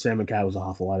 he did Sam and Cat was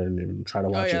awful. I didn't even try to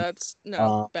Oh watch yeah, it. that's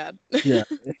Uh, bad. yeah,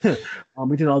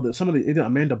 we did all the some of the he did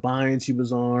Amanda Bynes he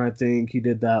was on. I think he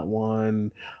did that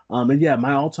one. And yeah,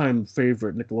 my all-time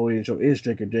favorite Nickelodeon show is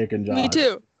Jake and Me Josh.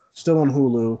 too. Still on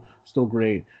Hulu, still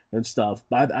great and stuff.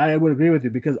 But I would agree with you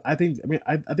because I think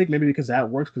maybe because that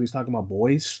works because he's talking about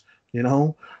boys, you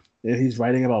know, and he's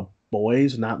writing about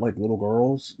boys, not like little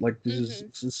girls. Like Hmm. this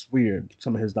is weird.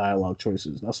 Some of his dialogue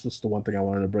choices. That's just the one thing I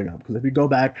wanted to bring up because if you go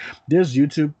back, there's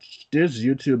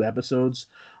YouTube episodes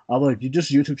of like you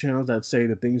just YouTube channels that say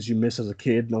the things you miss as a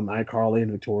kid on iCarly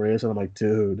and Victorious, and I'm like,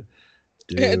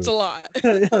 It's dude, a lot.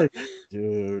 like,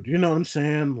 dude, you know what I'm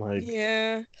saying? Like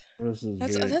Yeah, this is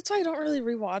weird. that's why I don't really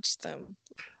rewatch them.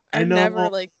 I I've never know.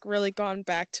 like really gone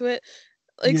back to it,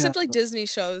 Yeah, except like Disney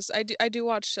shows. I do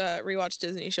watch rewatch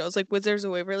Disney shows like Wizards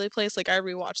of Waverly Place. Like I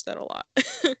rewatch that a lot.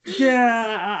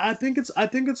 yeah.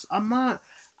 I'm not.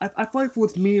 I feel like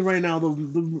with me right now,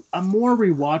 I'm more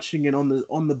rewatching it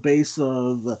on the base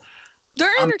of They're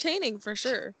I'm entertaining for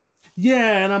sure.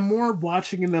 yeah, and I'm more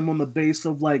watching them on the base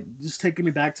of like just taking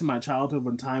me back to my childhood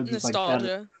when times was like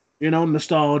better, Nostalgia.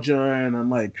 nostalgia, and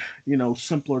I'm like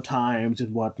simpler times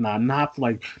and whatnot. Not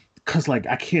like because like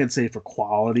I can't say for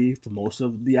quality for most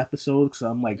of the episodes because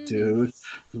I'm like, Hmm. dude,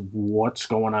 what's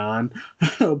going on?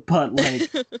 But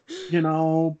like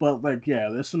but like yeah,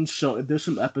 there's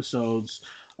some episodes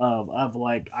of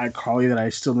like iCarly that I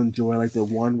still enjoy, like the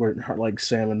one where like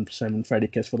Sam and Freddie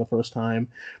kiss for the first time,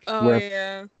 Oh where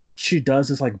yeah. she does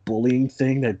this like bullying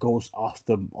thing that goes off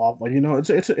like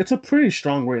it's a pretty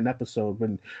strong written episode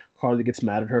when Carly gets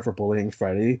mad at her for bullying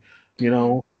Freddie, you Hmm.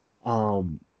 know.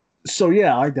 Um so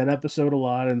yeah, I like that episode a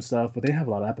lot and stuff, but they have a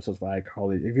lot of episodes for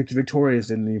iCarly. Victoria's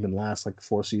didn't even last like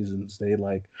 4 seasons. They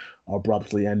like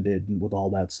abruptly ended with all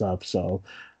that stuff. So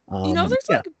There's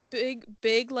yeah, like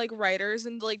big like writers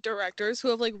and like directors who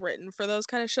have like written for those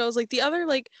kind of shows. Like the other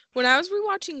like when I was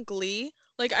rewatching Glee,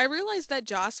 like I realized that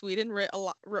Joss Whedon wrote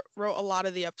a lot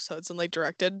of the episodes and like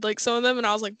directed like some of them, and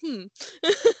I was like, did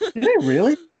they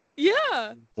really?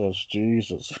 yeah,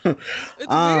 Jesus. it's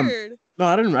um weird. no,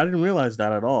 I didn't realize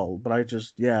that at all, but I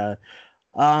just yeah.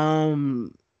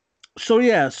 Um so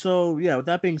yeah, with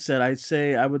that being said, I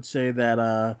would say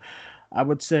that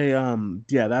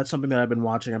yeah, that's something that I've been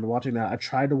watching. I've been watching that. I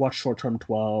tried to watch Short Term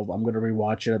 12. I'm gonna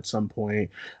rewatch it at some point.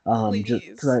 Just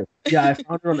because Please. I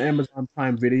found it on Amazon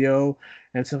Prime Video,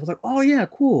 and so I was like, oh yeah,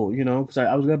 cool, because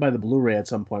I was gonna buy the Blu-ray at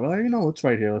some point. Well, it's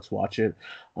right here, let's watch it.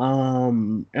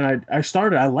 And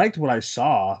I liked what I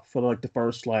saw for like the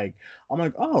first like, I'm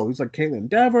like, oh, he's like Caitlin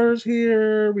Devers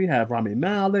here. We have Rami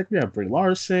Malek. We have Brie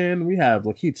Larson. We have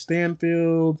Lakeith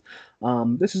Stanfield.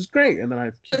 This is great. And then I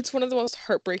keep It's one of the most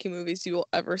heartbreaking movies you will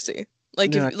ever see.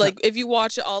 Like yeah, if you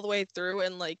watch it all the way through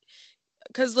and like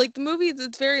because like the movie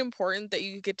it's very important that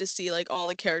you get to see like all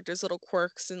the characters little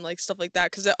quirks and like stuff like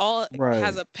that because it all has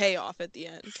right. a payoff at the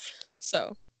end,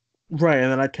 so Right,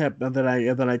 and then I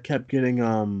kept getting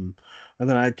and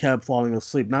then I kept falling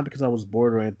asleep, not because I was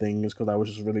bored or anything, it's because I was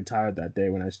just really tired that day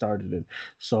when I started it.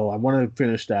 So I want to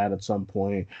finish that at some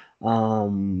point.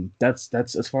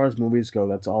 That's as far as movies go,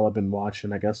 that's all I've been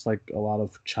watching. I guess like a lot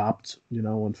of Chopped,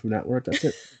 on Food Network. That's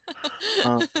it.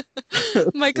 Um,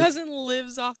 my cousin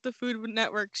lives off the Food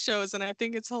Network shows and I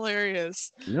think it's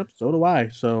hilarious. yep, so do I.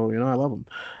 So, I love them.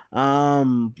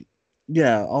 Um,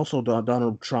 yeah, also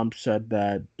Donald Trump said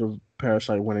that the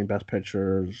Parasite winning Best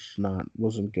Picture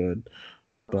wasn't good,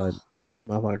 but Ugh,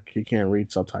 I'm like he can't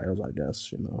read subtitles, I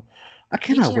guess. I he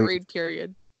cannot can't wait. read,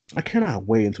 period. I cannot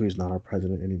wait until he's not our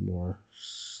president anymore.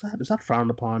 Is that frowned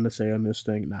upon to say on this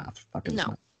thing? Nah, fucking it's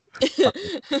No. my fucking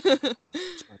if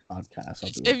it's my podcast. I'll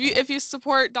do you it. if you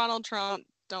support Donald Trump,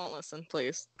 don't listen,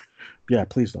 please. Yeah,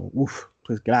 please don't. Oof,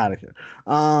 please get out of here.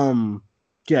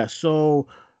 Yeah, so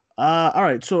all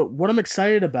right, so what I'm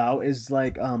excited about is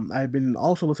like I've been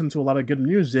also listening to a lot of good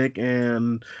music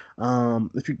and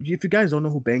if you guys don't know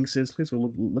who Banks is, please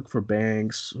go look for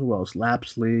Banks. Who else?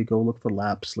 Lapsley, go look for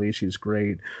Lapsley. She's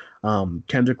great.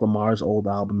 Kendrick Lamar's old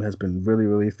album has been really,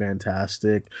 really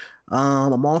fantastic.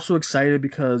 I'm also excited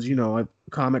because,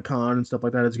 Comic Con and stuff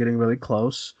like that is getting really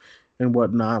close and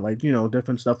whatnot, like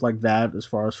different stuff like that. As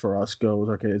far as for us goes,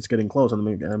 okay, it's getting close.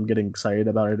 I'm getting excited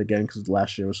about it again because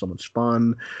last year was so much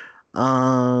fun.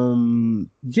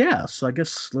 Yeah, so I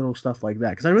guess little stuff like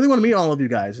that because I really want to meet all of you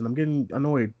guys, and I'm getting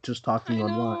annoyed just talking I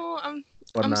online, know. I'm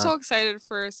whatnot. so excited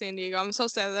for San Diego. I'm so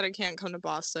sad that I can't come to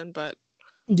Boston, but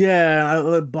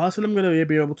Yeah, Boston. I'm gonna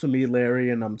be able to meet Larry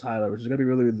and Tyler, which is gonna be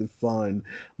really really fun.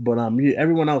 But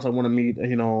everyone else I want to meet.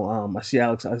 I see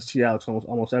Alex. I see Alex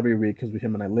almost every week because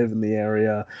him and I live in the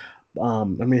area. I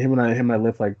mean, him and I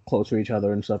live like close to each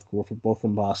other and stuff. We're both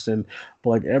from Boston, but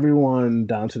like everyone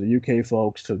down to the UK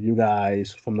folks, to you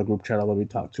guys from the group chat that we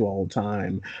talk to all the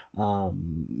time.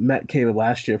 Met Kayla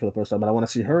last year for the first time, but I want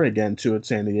to see her again too at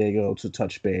San Diego to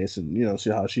touch base and see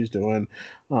how she's doing.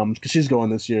 Because she's going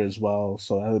this year as well,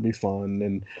 so that'll be fun.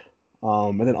 And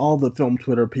then all the film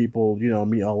Twitter people,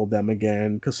 meet all of them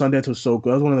again. Because Sundance was so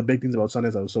cool. That was one of the big things about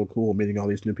Sundance that was so cool, meeting all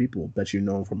these new people that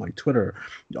from like Twitter.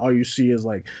 All you see is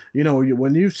like,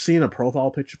 when you've seen a profile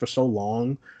picture for so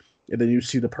long, and then you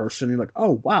see the person, you're like,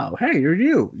 oh wow, hey, you're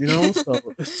you, So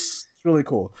it's really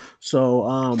cool.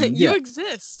 So You yeah,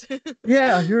 exist.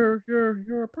 yeah,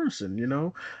 you're a person,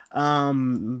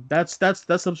 That's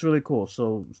stuff's really cool.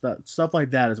 So that stuff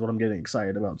like that is what I'm getting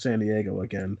excited about San Diego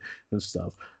again and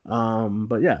stuff.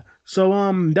 But yeah, so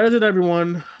that is it,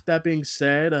 everyone. That being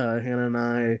said, Hannah and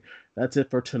I, that's it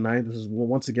for tonight.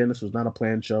 Once again, this was not a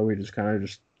planned show. We just kind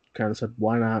of said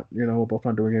why not, we're both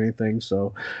not doing anything.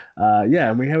 So yeah,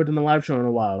 and we haven't done a live show in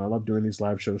a while, and I love doing these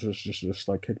live shows, just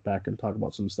like kick back and talk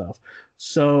about some stuff. It's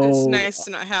So nice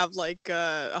to not have like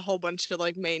a whole bunch of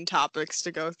like main topics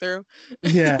to go through.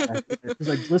 yeah, it's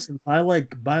like listen, by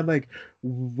like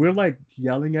we're like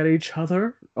yelling at each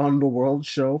other on the world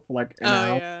show for like an Oh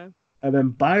hour, yeah. and then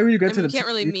by when you get And to we the can't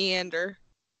really TV, meander.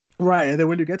 right, and then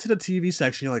when you get to the TV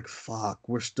section, you're like, fuck,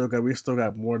 we still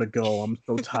got more to go. I'm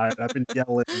so tired. I've been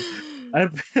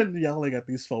yelling at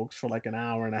these folks for like an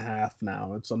hour and a half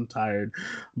now, and so I'm tired.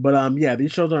 But yeah,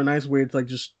 these shows are a nice way to like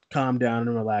just calm down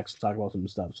and relax and talk about some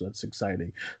stuff. So that's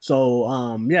exciting.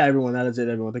 So yeah, everyone, that is it.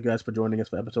 Everyone, thank you guys for joining us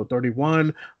for episode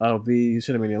 31 of the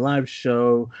Cinemania Live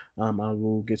Show. I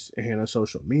will get Hannah's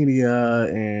social media,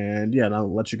 and yeah, and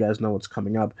I'll let you guys know what's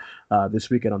coming up this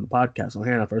weekend on the podcast. So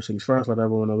Hannah, first things first, let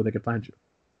everyone know where they can find you.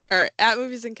 All right, at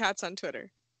Movies and Cats on Twitter.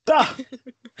 Ah!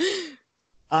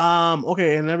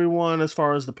 Okay, and everyone, as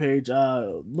far as the page,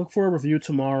 look for a review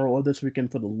tomorrow or this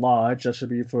weekend for The Lodge. That should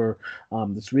be for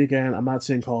this weekend. I'm not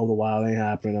seeing Call of the Wild ain't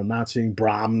happening. I'm not seeing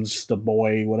Brahms, the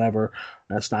boy, whatever.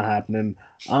 That's not happening.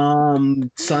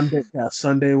 Sunday, yeah,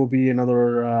 Sunday will be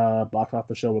another box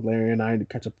office show with Larry and I to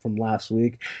catch up from last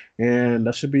week, and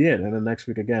that should be it. And then next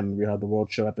week again, we have the World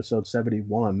Show episode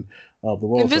 71 of the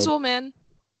World Show. Invisible Man.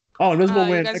 Oh, Invisible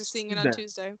You Man guys are next seeing it on Tuesday.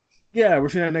 Tuesday. Yeah, we're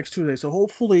seeing that next Tuesday. So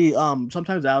hopefully,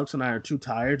 sometimes Alex and I are too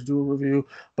tired to do a review,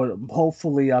 but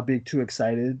hopefully I'll be too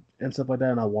excited and stuff like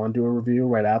that, and I want to do a review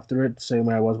right after it, same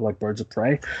way I was with like Birds of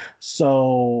Prey.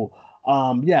 So,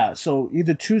 yeah, so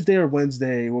either Tuesday or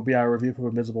Wednesday will be our review for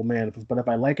Invisible Man. But if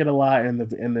I like it a lot and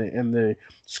the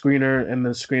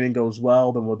screening goes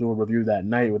well, then we'll do a review that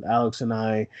night with Alex and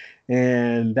I.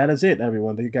 And that is it,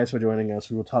 everyone. Thank you guys for joining us.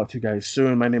 We will talk to you guys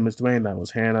soon. My name is Dwayne. That was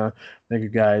Hannah. Thank you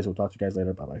guys. We'll talk to you guys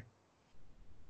later. Bye bye.